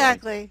I was.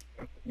 Exactly.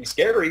 Going to be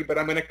scary, but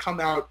I'm going to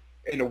come out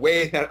in a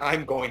way that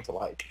I'm going to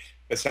like,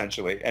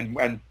 essentially. And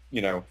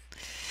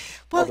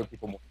Well, other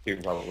people more too,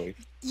 probably.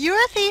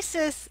 your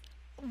thesis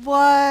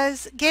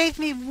gave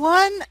me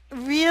one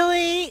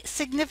really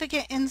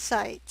significant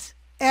insight,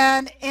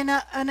 and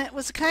it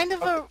was kind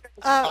of Okay,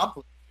 that's a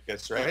compliment, I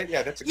guess, right?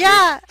 Yeah, that's a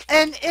yeah,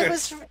 and it good.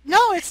 was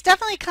no, it's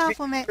definitely a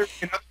compliment.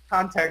 In other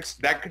contexts,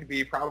 that could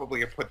be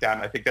probably a put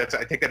down. I think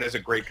that is a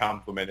great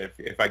compliment.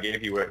 If I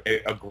gave you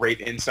a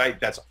great insight,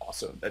 that's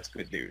awesome. That's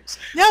good news.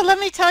 No, let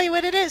me tell you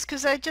what it is,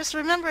 because I just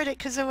remembered it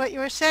because of what you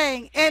were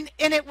saying, and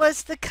it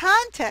was the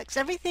context.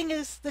 Everything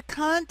is the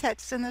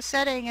context and the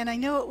setting, and I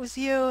knew it was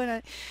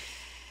you.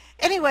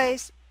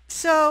 Anyways,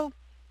 so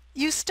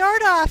you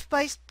start off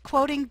by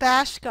quoting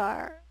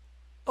Bhaskar,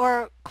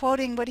 or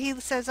quoting what he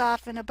says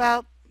often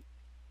about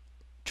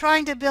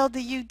trying to build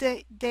the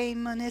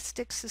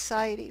eudaimonistic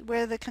society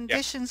where the Yeah,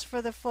 conditions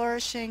for the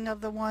flourishing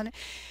of the one,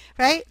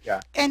 right?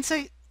 yeah, And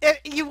so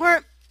you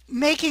weren't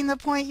making the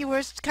point, you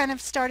were kind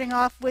of starting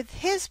off with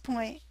his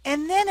point.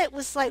 And then it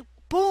was like,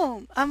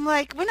 boom. I'm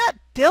like, we're not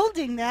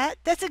building that.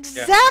 That's yeah,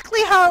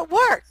 exactly how it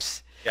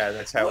works. yeah.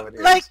 That's how it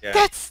Like is.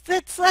 Yeah,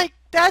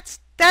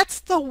 that's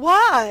the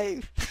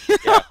why. You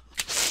know? yeah.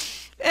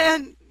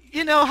 And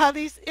you know how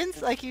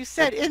like you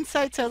said,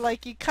 insights are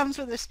like it comes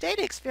with a state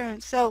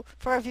experience. So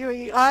for a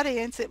viewing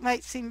audience, it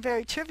might seem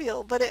very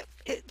trivial, but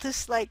it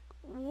just like,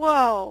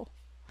 whoa.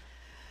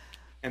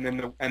 And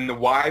then the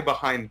why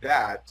behind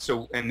that.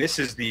 So, and this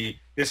is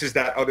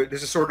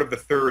sort of the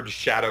third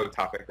shadow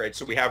topic, right?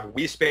 So we have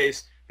we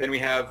space, then we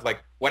have like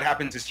what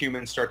happens as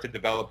humans start to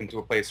develop into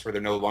a place where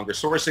they're no longer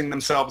sourcing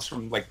themselves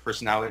from like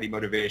personality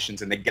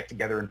motivations, and they get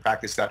together and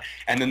practice that.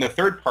 And then the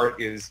third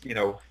part is,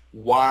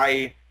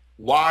 why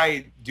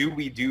would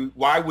we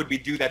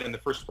do that in the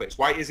first place?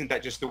 Why isn't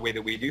that just the way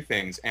that we do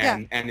things? Yeah.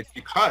 And it's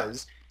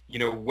because,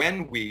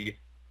 when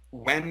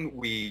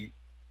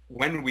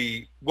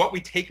we what we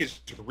take as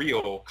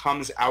real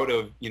comes out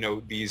of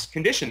these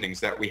conditionings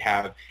that we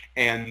have,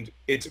 and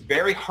it's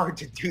very hard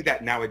to do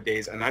that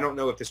nowadays. And I don't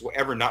know if this will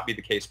ever not be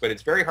the case, but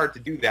it's very hard to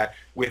do that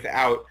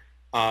without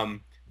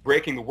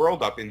breaking the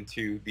world up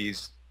into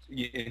these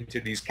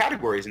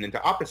categories and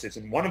into opposites.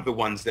 And one of the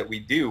ones that we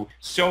do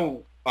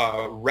so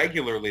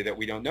regularly that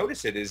we don't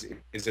notice it is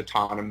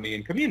autonomy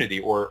and community,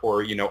 or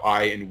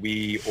I and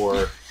we,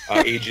 or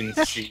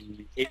agency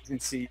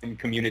and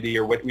community,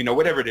 or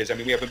whatever it is. I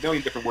mean, we have a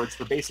million different words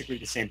for basically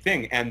the same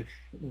thing. And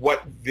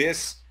what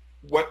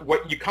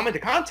you come into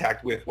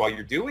contact with while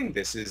you're doing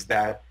this is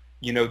that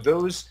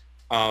those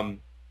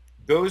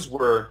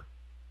were.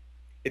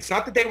 It's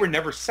not that they were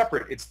never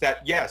separate. It's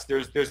that, yes,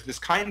 there's this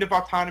kind of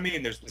autonomy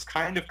and there's this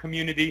kind of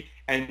community.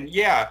 And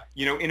yeah,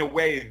 in a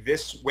way,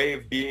 this way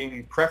of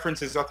being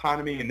preference is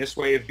autonomy and this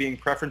way of being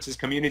preference is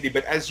community.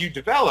 But as you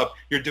develop,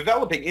 you're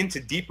developing into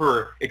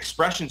deeper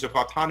expressions of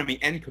autonomy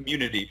and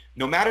community.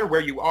 No matter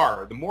where you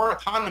are, the more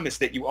autonomous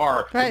that you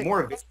are, Right. the more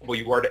available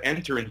you are to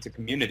enter into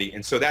community.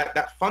 And so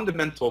that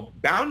fundamental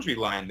boundary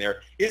line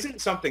there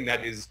isn't something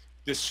that is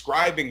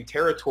describing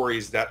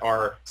territories that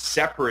are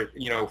separate,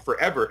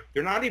 forever.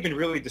 They're not even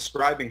really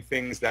describing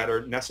things that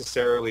are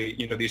necessarily,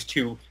 these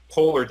two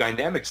polar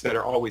dynamics that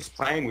are always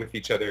playing with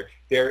each other.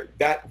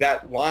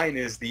 That line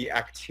is the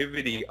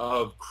activity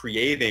of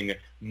creating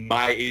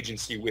my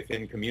agency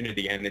within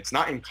community, and it's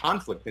not in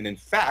conflict. And in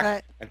fact,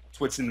 Right. and that's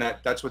what's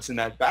in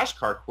that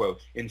Bhaskar quote.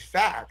 In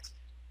fact,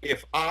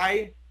 if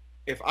I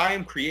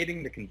am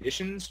creating the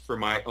conditions for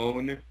my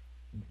own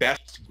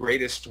best,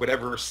 greatest,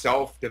 whatever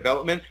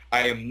self-development,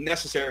 I am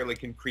necessarily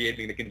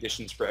creating the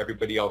conditions for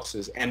everybody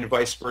else's, and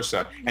vice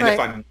versa. And Right. if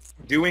I'm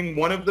doing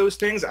one of those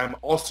things, I'm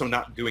also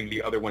not doing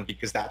the other one,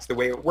 because that's the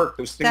way it works.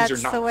 Those things That's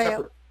are not the way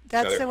separate.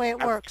 that's the way it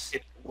works.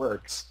 It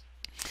works.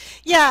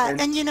 Yeah,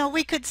 And and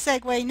we could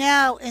segue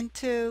now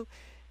into,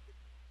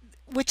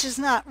 which is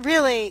not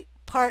really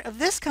part of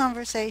this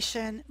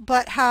conversation,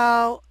 but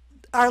how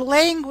our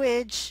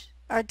language,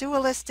 our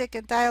dualistic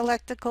and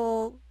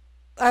dialectical,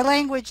 our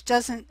language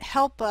doesn't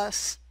help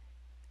us,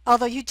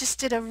 although you just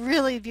did a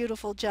really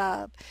beautiful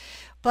job.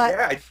 But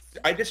Yeah,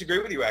 I disagree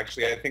with you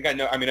actually. I think I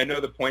know. I mean, I know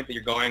the point that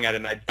you're going at,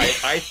 and I think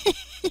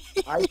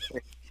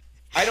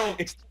I don't.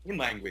 It's in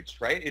language,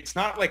 right? It's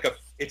not like a.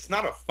 It's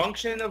not a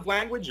function of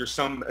language or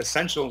some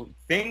essential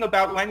thing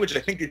about language. I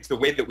think it's the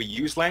way that we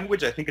use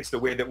language. I think it's the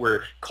way that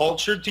we're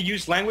cultured to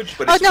use language.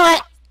 But oh it's no,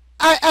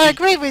 I to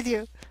agree with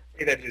you.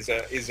 say that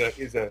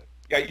is a.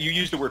 Yeah, you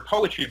used the word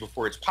poetry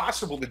before. It's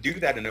possible to do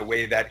that in a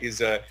way that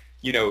is a.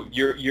 You know,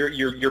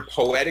 you're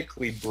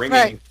poetically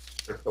Right. bringing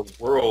the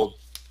world,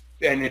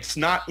 and it's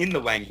not in the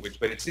language,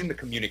 but it's in the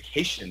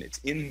communication. It's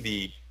in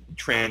the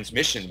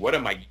transmission. What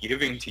am I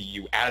giving to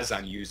you as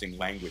I'm using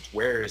language?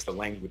 Where is the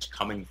language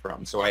coming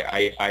from? So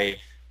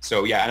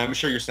so yeah, and I'm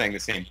sure you're saying the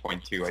same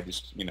point too. I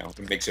just,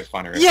 it makes it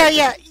funner if Yeah, I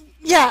yeah, disagree.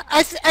 yeah.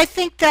 I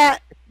think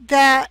that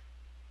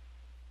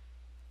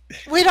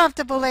we don't have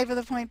to belabor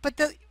the point, but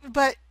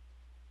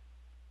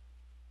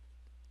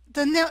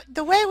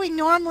the way we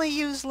normally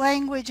use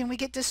language, and we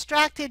get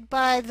distracted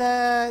by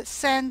the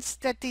sense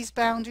that these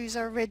boundaries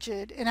are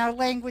rigid, and our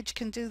language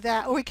can do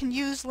that, or we can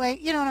use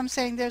you know what I'm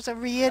saying?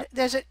 Yeah,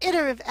 There's an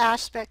iterative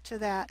aspect to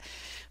that,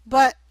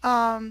 but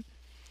um,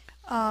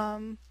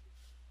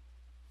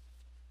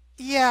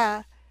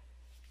 yeah,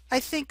 I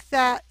think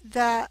that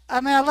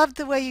I mean I love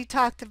the way you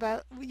talked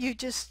about you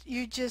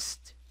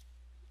just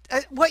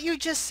what you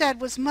just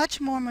said was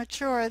much more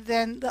mature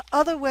than the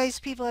other ways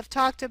people have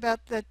talked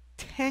about the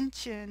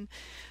tension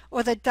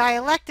or the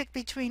dialectic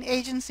between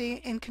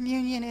agency and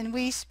communion and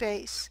we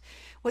space.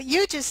 What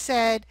you just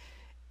said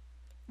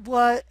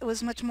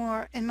was much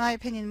more, in my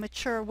opinion,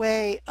 mature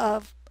way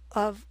of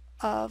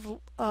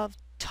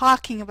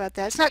talking about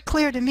that. It's not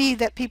clear to me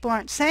that people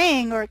aren't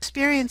saying or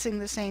experiencing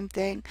the same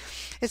thing.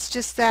 It's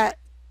just that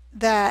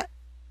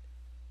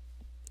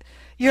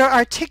your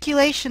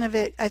articulation of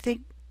it, I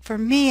think, for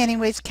me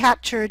anyways,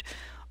 captured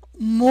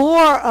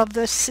more of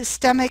the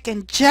systemic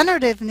and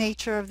generative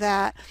nature of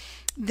that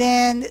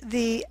than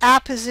the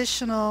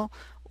appositional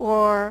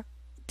or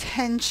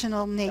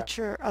tensional yeah,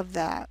 nature of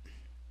that.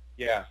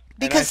 yeah.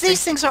 And I Because these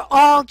think things are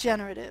all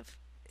generative.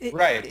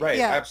 right, right,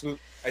 Yeah,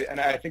 absolutely. And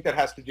I think that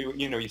has to do.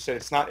 You said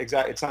it's not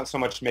exact. It's not so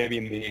much maybe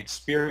in the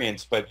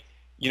experience, but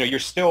you're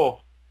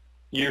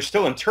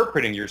still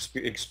interpreting your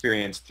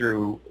experience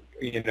through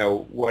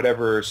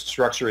whatever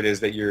structure it is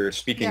that you're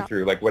speaking yeah,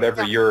 through, like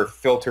whatever yeah, your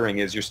filtering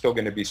is, you're still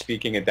going to be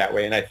speaking it that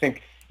way. And I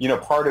think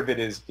part of it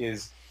is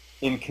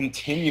in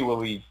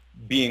continually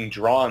being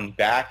drawn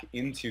back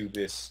into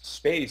this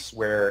space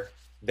where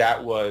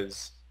that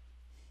was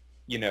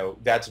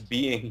that's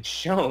being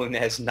shown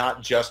as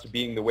not just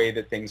being the way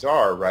that things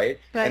are, right?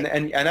 and right.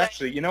 and, and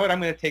actually, you know what,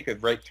 I'm going to take a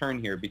right turn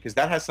here because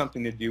that has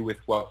something to do with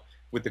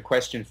the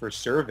question for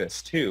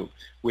service too,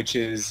 which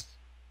is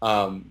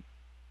um,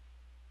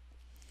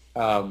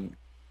 um,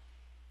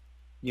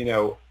 you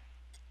know,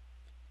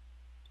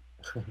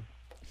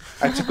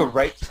 I took a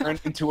right turn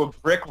into a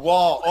brick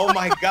wall. Oh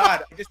my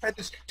God. I just had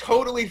this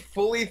totally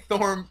fully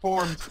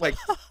formed like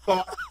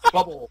thought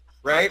bubble,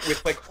 right?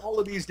 With like all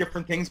of these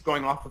different things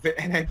going off of it,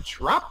 and I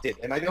dropped it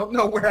and I don't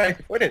know where I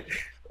put it.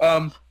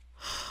 Um,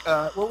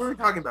 what were we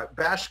talking about?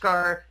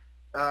 Bashkar.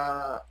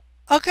 Uh,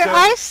 Okay, so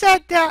I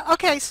said that.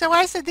 Okay, so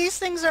I said these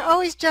things are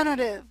always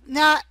generative.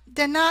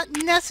 They're not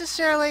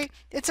necessarily.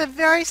 It's a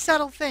very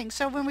subtle thing.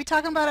 So when we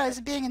talk about it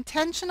as being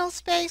intentional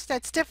space,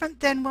 that's different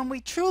than when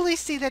we truly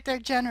see that they're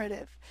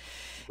generative.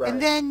 right.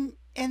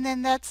 And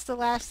then that's the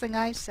last thing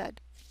I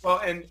said. Well,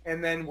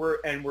 and then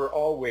we're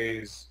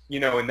always,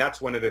 and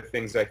that's one of the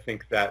things I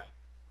think that,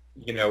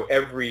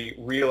 every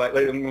like,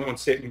 I won't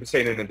say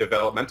it in a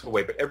developmental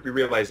way, but every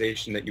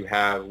realization that you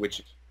have,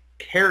 which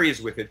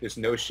carries with it this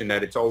notion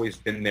that it's always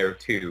been there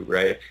too,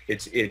 right?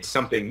 It's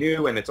something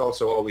new, and it's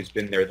also always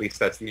been there. At least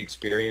that's the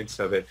experience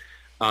of it.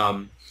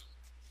 Um,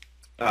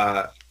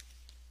 uh,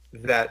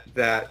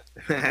 that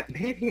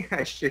maybe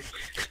I should.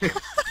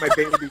 My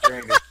baby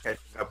brain is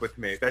catching up with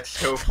me. That's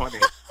so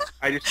funny.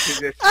 I just did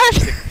this.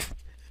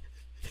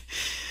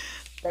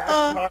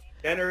 Fast uh, talk,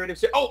 generative.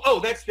 Oh,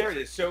 there it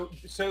is. So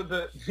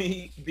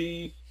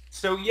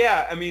so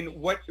yeah. I mean,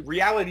 what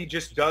reality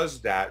just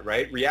does that,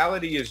 right?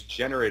 Reality is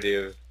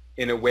generative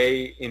in a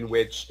way in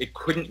which it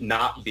couldn't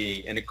not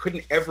be, and it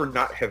couldn't ever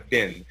not have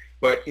been.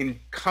 But in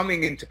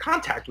coming into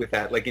contact with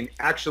that, like in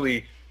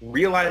actually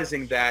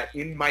realizing that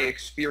in my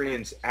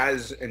experience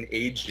as an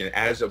agent,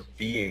 as a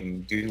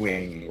being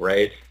doing,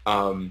 right?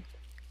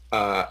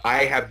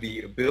 I have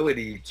the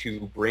ability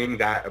to bring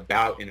that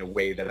about in a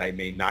way that I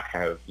may not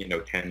have,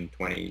 10,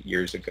 20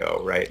 years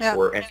ago, right? yeah,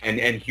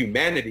 And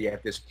humanity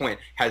at this point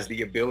has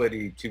the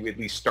ability to at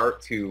least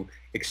start to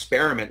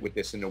experiment with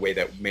this in a way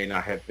that may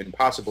not have been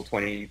possible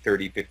 20,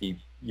 30, 50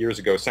 years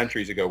ago,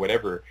 centuries ago,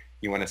 whatever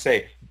you want to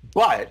say.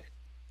 But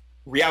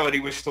reality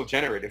was still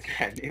generative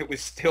then. It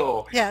was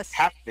still yes.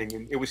 happening,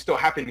 and it was still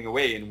happening in a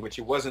way in which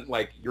it wasn't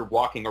like you're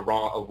walking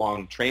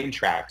along train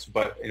tracks,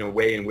 but in a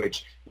way in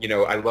which,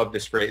 I love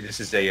this phrase. This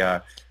is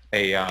a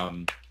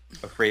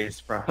phrase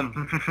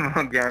from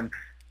again.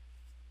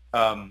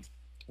 um,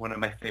 one of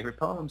my favorite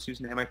poems,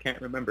 whose name I can't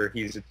remember.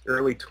 He's an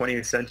early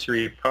 20th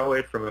century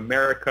poet from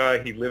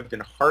America. He lived in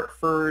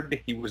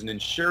Hartford. He was an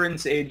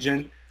insurance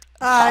agent.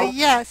 How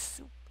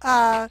Yes.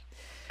 Uh,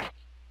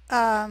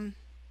 um,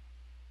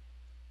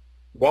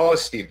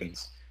 Wallace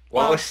Stevens.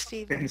 Wallace Wallace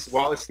Stevens. Stevens.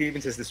 Wallace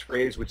Stevens has this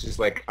phrase which is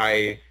like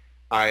I'm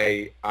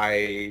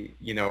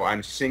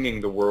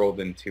singing the world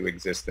into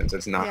existence.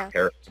 It's not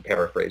Yeah. to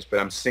paraphrase, but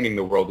I'm singing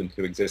the world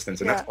into existence,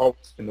 and that's Yeah.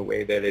 always been the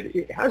way that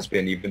it has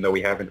been, even though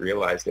we haven't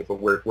realized it. But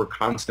we're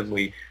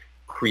constantly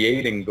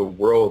creating the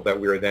world that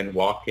we're then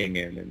walking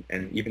in,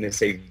 and even to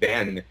say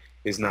then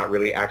is not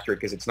really accurate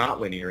because it's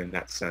not linear in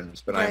that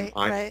sense. But I'm Right.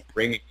 I'm Right.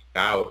 bringing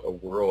about a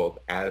world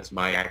as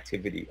my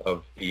activity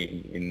of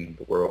being in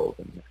the world,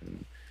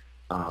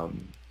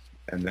 um,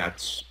 and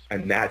that's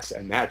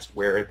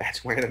where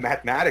the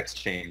mathematics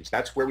change.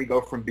 That's where we go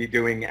from be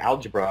doing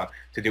algebra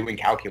to doing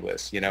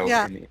calculus.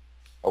 Yeah. In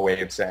a way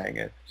of saying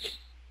it,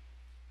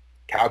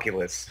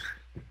 calculus.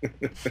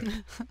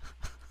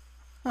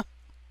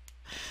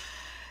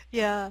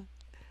 Yeah.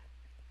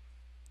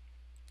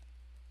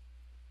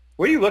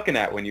 What are you looking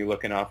at when you're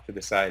looking off to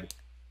the side?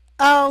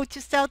 Oh,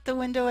 just out the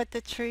window at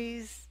the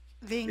trees,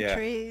 being Yeah,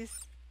 trees.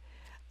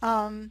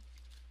 Um,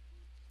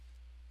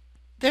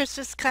 there's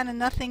just kind of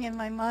nothing in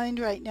my mind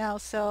right now,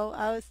 so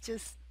I was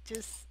just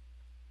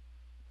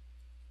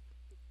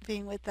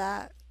being with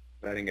that.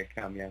 letting it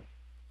come. Yeah.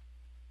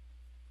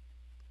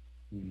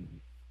 Hmm.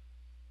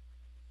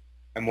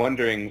 I'm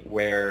wondering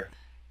where,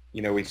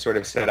 we sort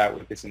of set out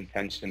with this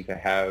intention to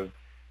have,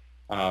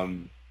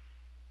 um,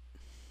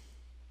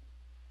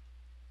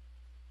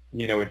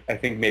 I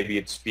think maybe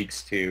it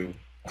speaks to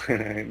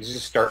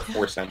just start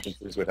four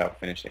sentences without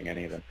finishing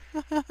any of them.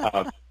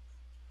 Um,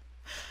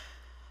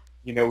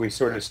 we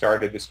sort of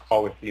started this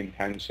call with the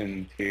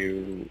intention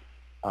to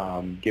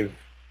give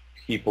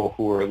people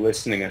who are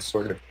listening a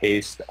sort of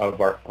taste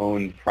of our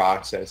own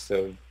process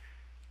of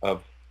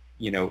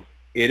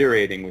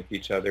iterating with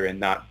each other, and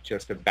not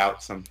just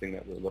about something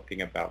that we're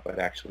looking about, but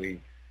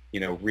actually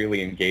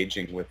really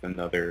engaging with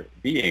another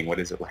being. What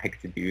is it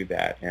like to do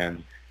that?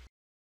 And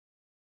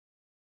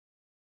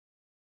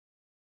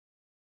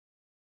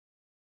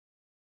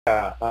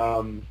uh,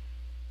 um,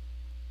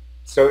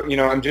 so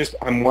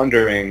I'm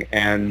wondering,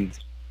 and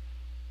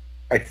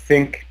I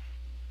think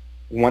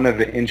one of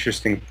the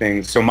interesting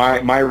things, so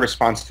my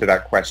response to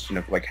that question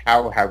of like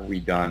how have we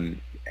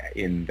done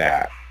in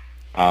that,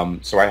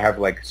 so I have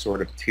like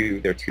sort of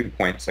there are 2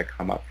 points that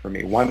come up for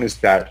me. One is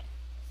that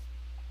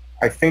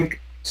I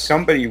think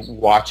somebody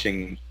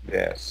watching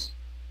this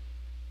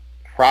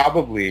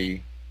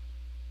probably,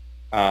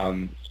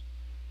 um,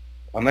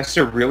 unless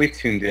they're really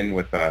tuned in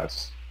with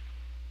us,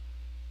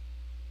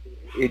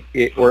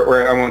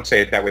 or I won't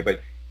say it that way,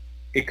 but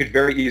it could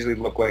very easily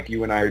look like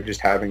you and I are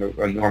just having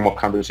a normal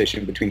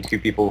conversation between two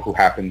people who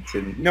happen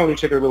to know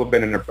each other a little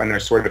bit, and are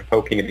sort of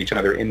poking at each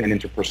other in an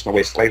interpersonal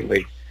way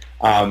slightly.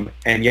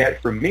 And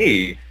yet for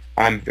me,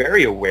 I'm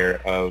very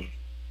aware of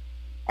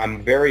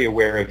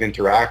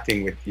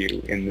interacting with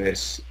you in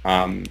this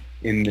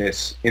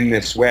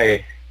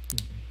way.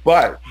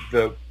 But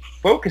the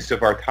focus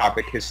of our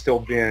topic has still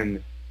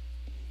been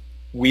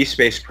we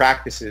space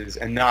practices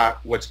and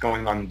not what's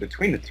going on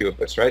between the two of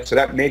us, right? So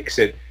that makes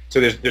it so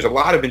there's a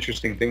lot of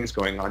interesting things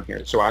going on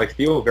here. So I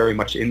feel very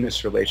much in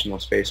this relational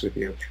space with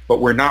you,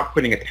 but we're not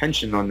putting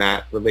attention on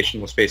that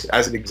relational space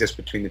as it exists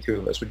between the two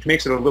of us, which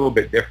makes it a little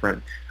bit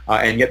different.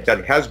 And yet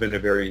that has been a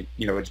very,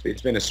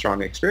 it's been a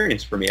strong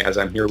experience for me as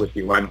I'm here with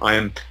you.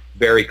 I'm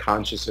very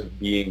conscious of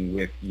being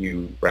with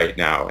you right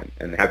now,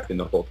 and have been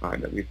the whole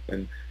time that we've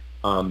been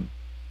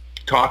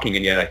talking.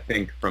 And yet I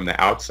think from the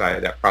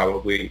outside that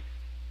probably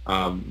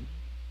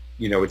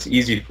it's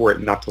easy for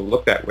it not to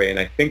look that way. And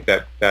I think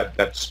that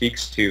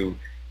speaks to,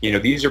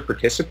 these are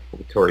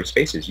participatory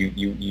spaces.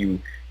 You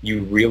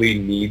really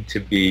need to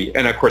be,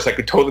 and of course I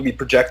could totally be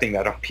projecting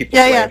that on people.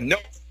 Yeah. So I Yeah. have no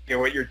idea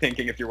what you're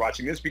thinking if you're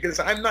watching this, because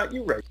I'm not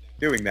you right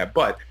now doing that.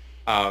 But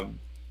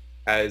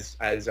as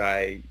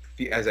I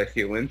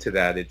feel into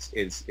that,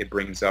 it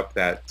brings up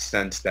that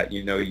sense that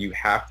you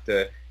have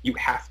to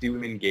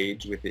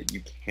engage with it.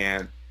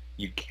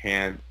 You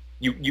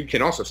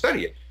can also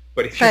study it,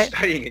 but if you're Right.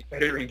 studying it, you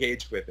better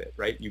engage with it,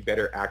 right? You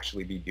better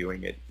actually be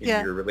doing it in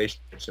Yeah. your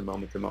relationships and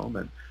moment to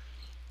moment.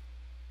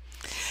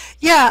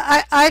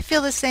 Yeah, I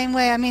feel the same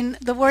way. I mean,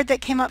 the word that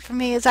came up for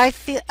me is I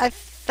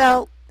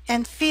felt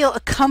and feel Yeah,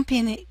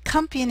 accompanied,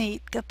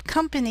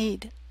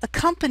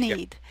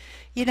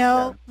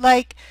 yeah,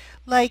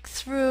 like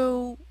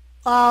through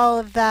all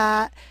of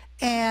that.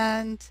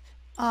 And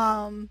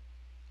um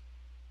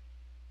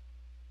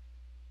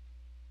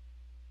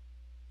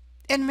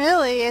and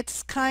really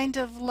it's kind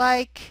of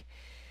like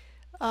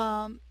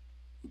um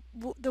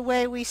the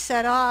way we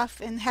set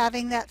off and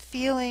having that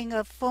feeling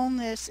of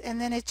fullness, and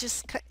then it's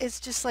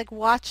just like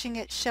watching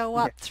it show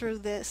yeah, up through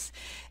this.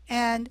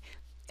 And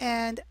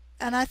and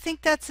and I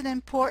think that's an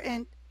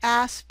important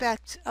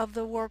aspect of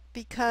the work,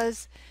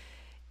 because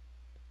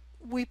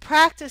we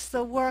practice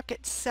the work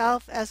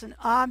itself as an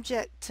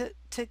object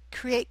to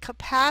create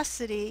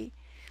capacity,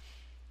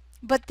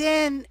 but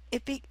then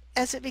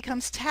as it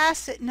becomes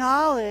tacit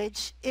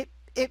knowledge, it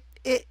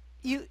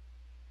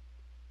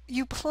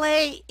you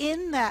play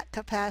in that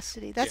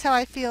capacity. Yeah. That's how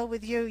I feel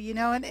with you,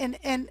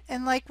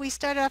 and like we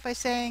started off by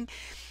saying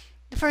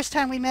the first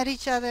time we met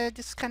each other,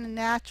 this kind of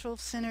natural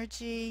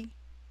synergy.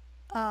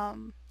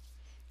 Um,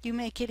 you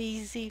make it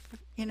easy,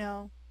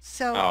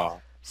 So,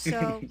 Oh.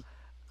 so,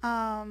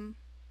 um,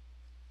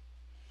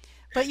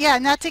 but yeah,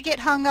 not to get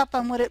hung up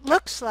on what it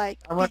looks like.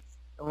 I want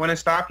I want to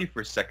stop you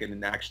for a second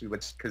and actually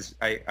let's because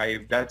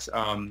I that's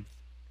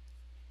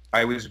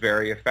I was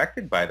very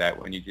affected by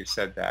that when you just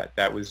said that.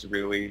 That was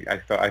really I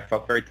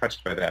felt very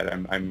touched by that.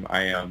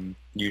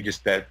 You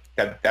just that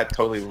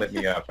totally lit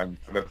me up. I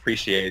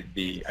appreciate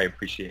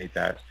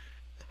that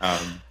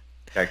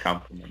that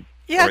compliment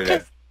Yeah, or that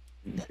because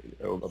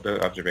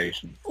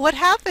observation. what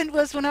happened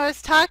was when I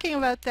was talking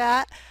about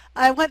that,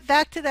 I went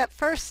back to that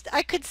first.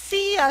 I could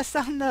see us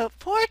on the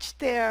porch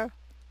there,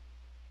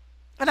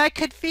 and I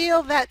could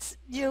feel that's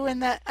you,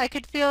 and that I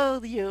could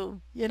feel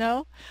you,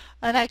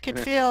 and I could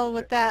feel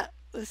what that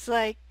was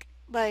like,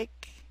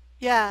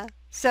 yeah.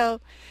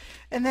 So,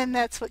 and then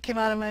that's what came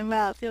out of my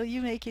mouth.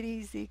 You make it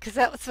easy, because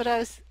that was what I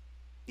was.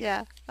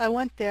 Yeah, I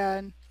went there,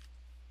 and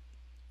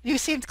you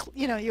seemed,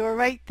 you were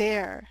right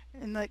there,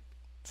 and like,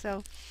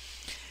 so.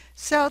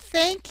 So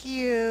thank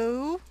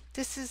you.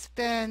 This has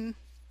been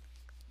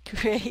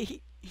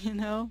great,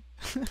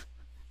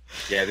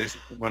 Yeah, this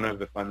is one of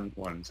the fun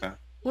ones, huh?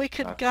 We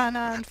could Uh, have gone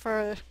on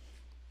for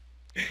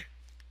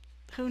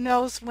who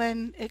knows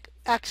when it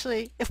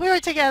actually, if we were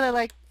together,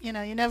 like, you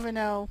never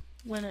know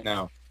when it,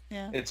 no,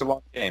 yeah. it's a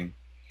long game.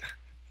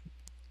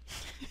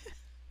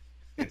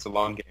 It's a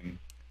long game.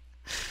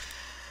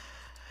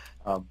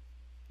 Um,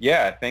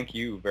 yeah, thank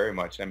you very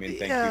much. I mean,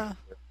 Yeah,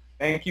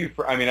 thank you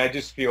for. I mean, I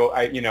just feel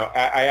I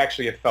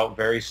actually have felt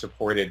very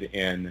supported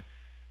in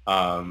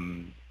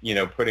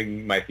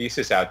putting my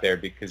thesis out there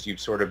because you've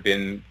sort of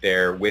been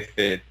there with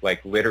it,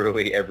 like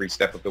literally every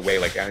step of the way.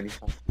 Like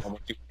anytime you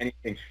almost do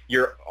anything,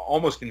 you're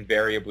almost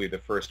invariably the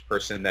first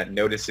person that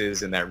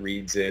notices and that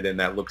reads it and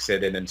that looks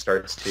at it and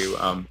starts to.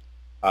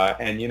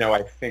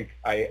 I think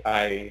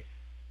I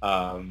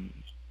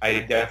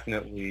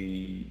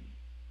definitely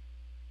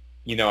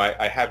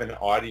I have an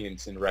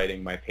audience in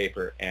writing my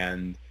paper,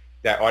 and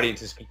that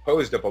audience is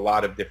composed of a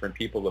lot of different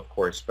people, of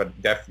course, but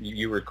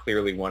you were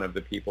clearly one of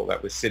the people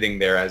that was sitting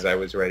there as I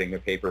was writing the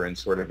paper and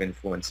sort of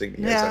influencing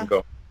me as I'm yeah,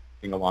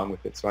 going along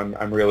with it. So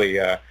I'm really,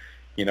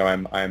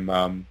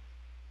 I'm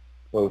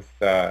both,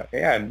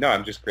 yeah, no,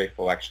 I'm just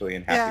grateful actually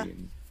and yeah. happy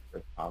and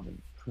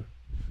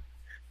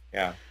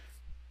yeah,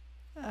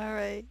 All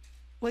right.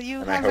 Well,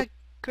 you and I have hope a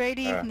great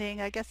uh,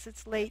 evening. I guess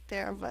it's late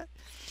there, but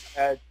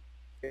uh,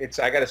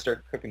 I got to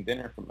start cooking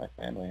dinner for my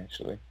family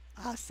actually.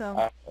 awesome.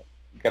 Uh,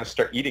 got to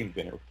start eating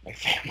dinner with my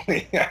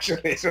family.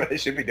 Actually, is what I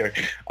should be doing.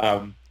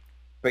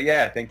 But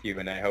yeah, thank you,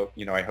 and I hope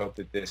I hope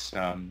that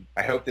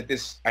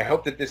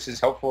this is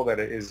helpful. That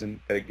it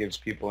isn't that it gives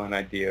people an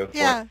idea of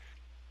what Yeah,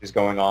 is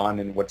going on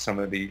and what some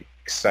of the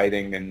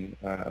exciting and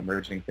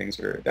emerging things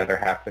that are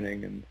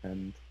happening,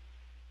 and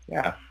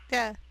yeah,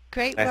 yeah.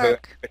 Great I hope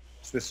work.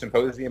 it's the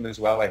symposium as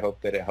well. I hope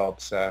that it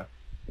helps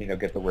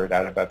get the word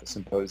out about the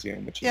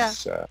symposium, which Yeah.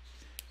 is uh,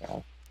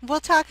 We'll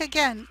talk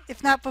again.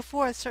 If not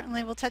before,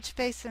 certainly we'll touch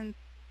base on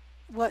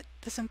what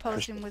the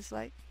for symposium sure. was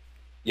like.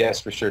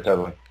 Yes, for sure,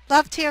 totally.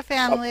 Love to your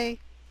Well, family.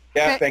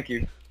 yeah, Great. thank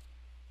you.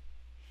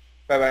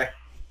 Bye bye.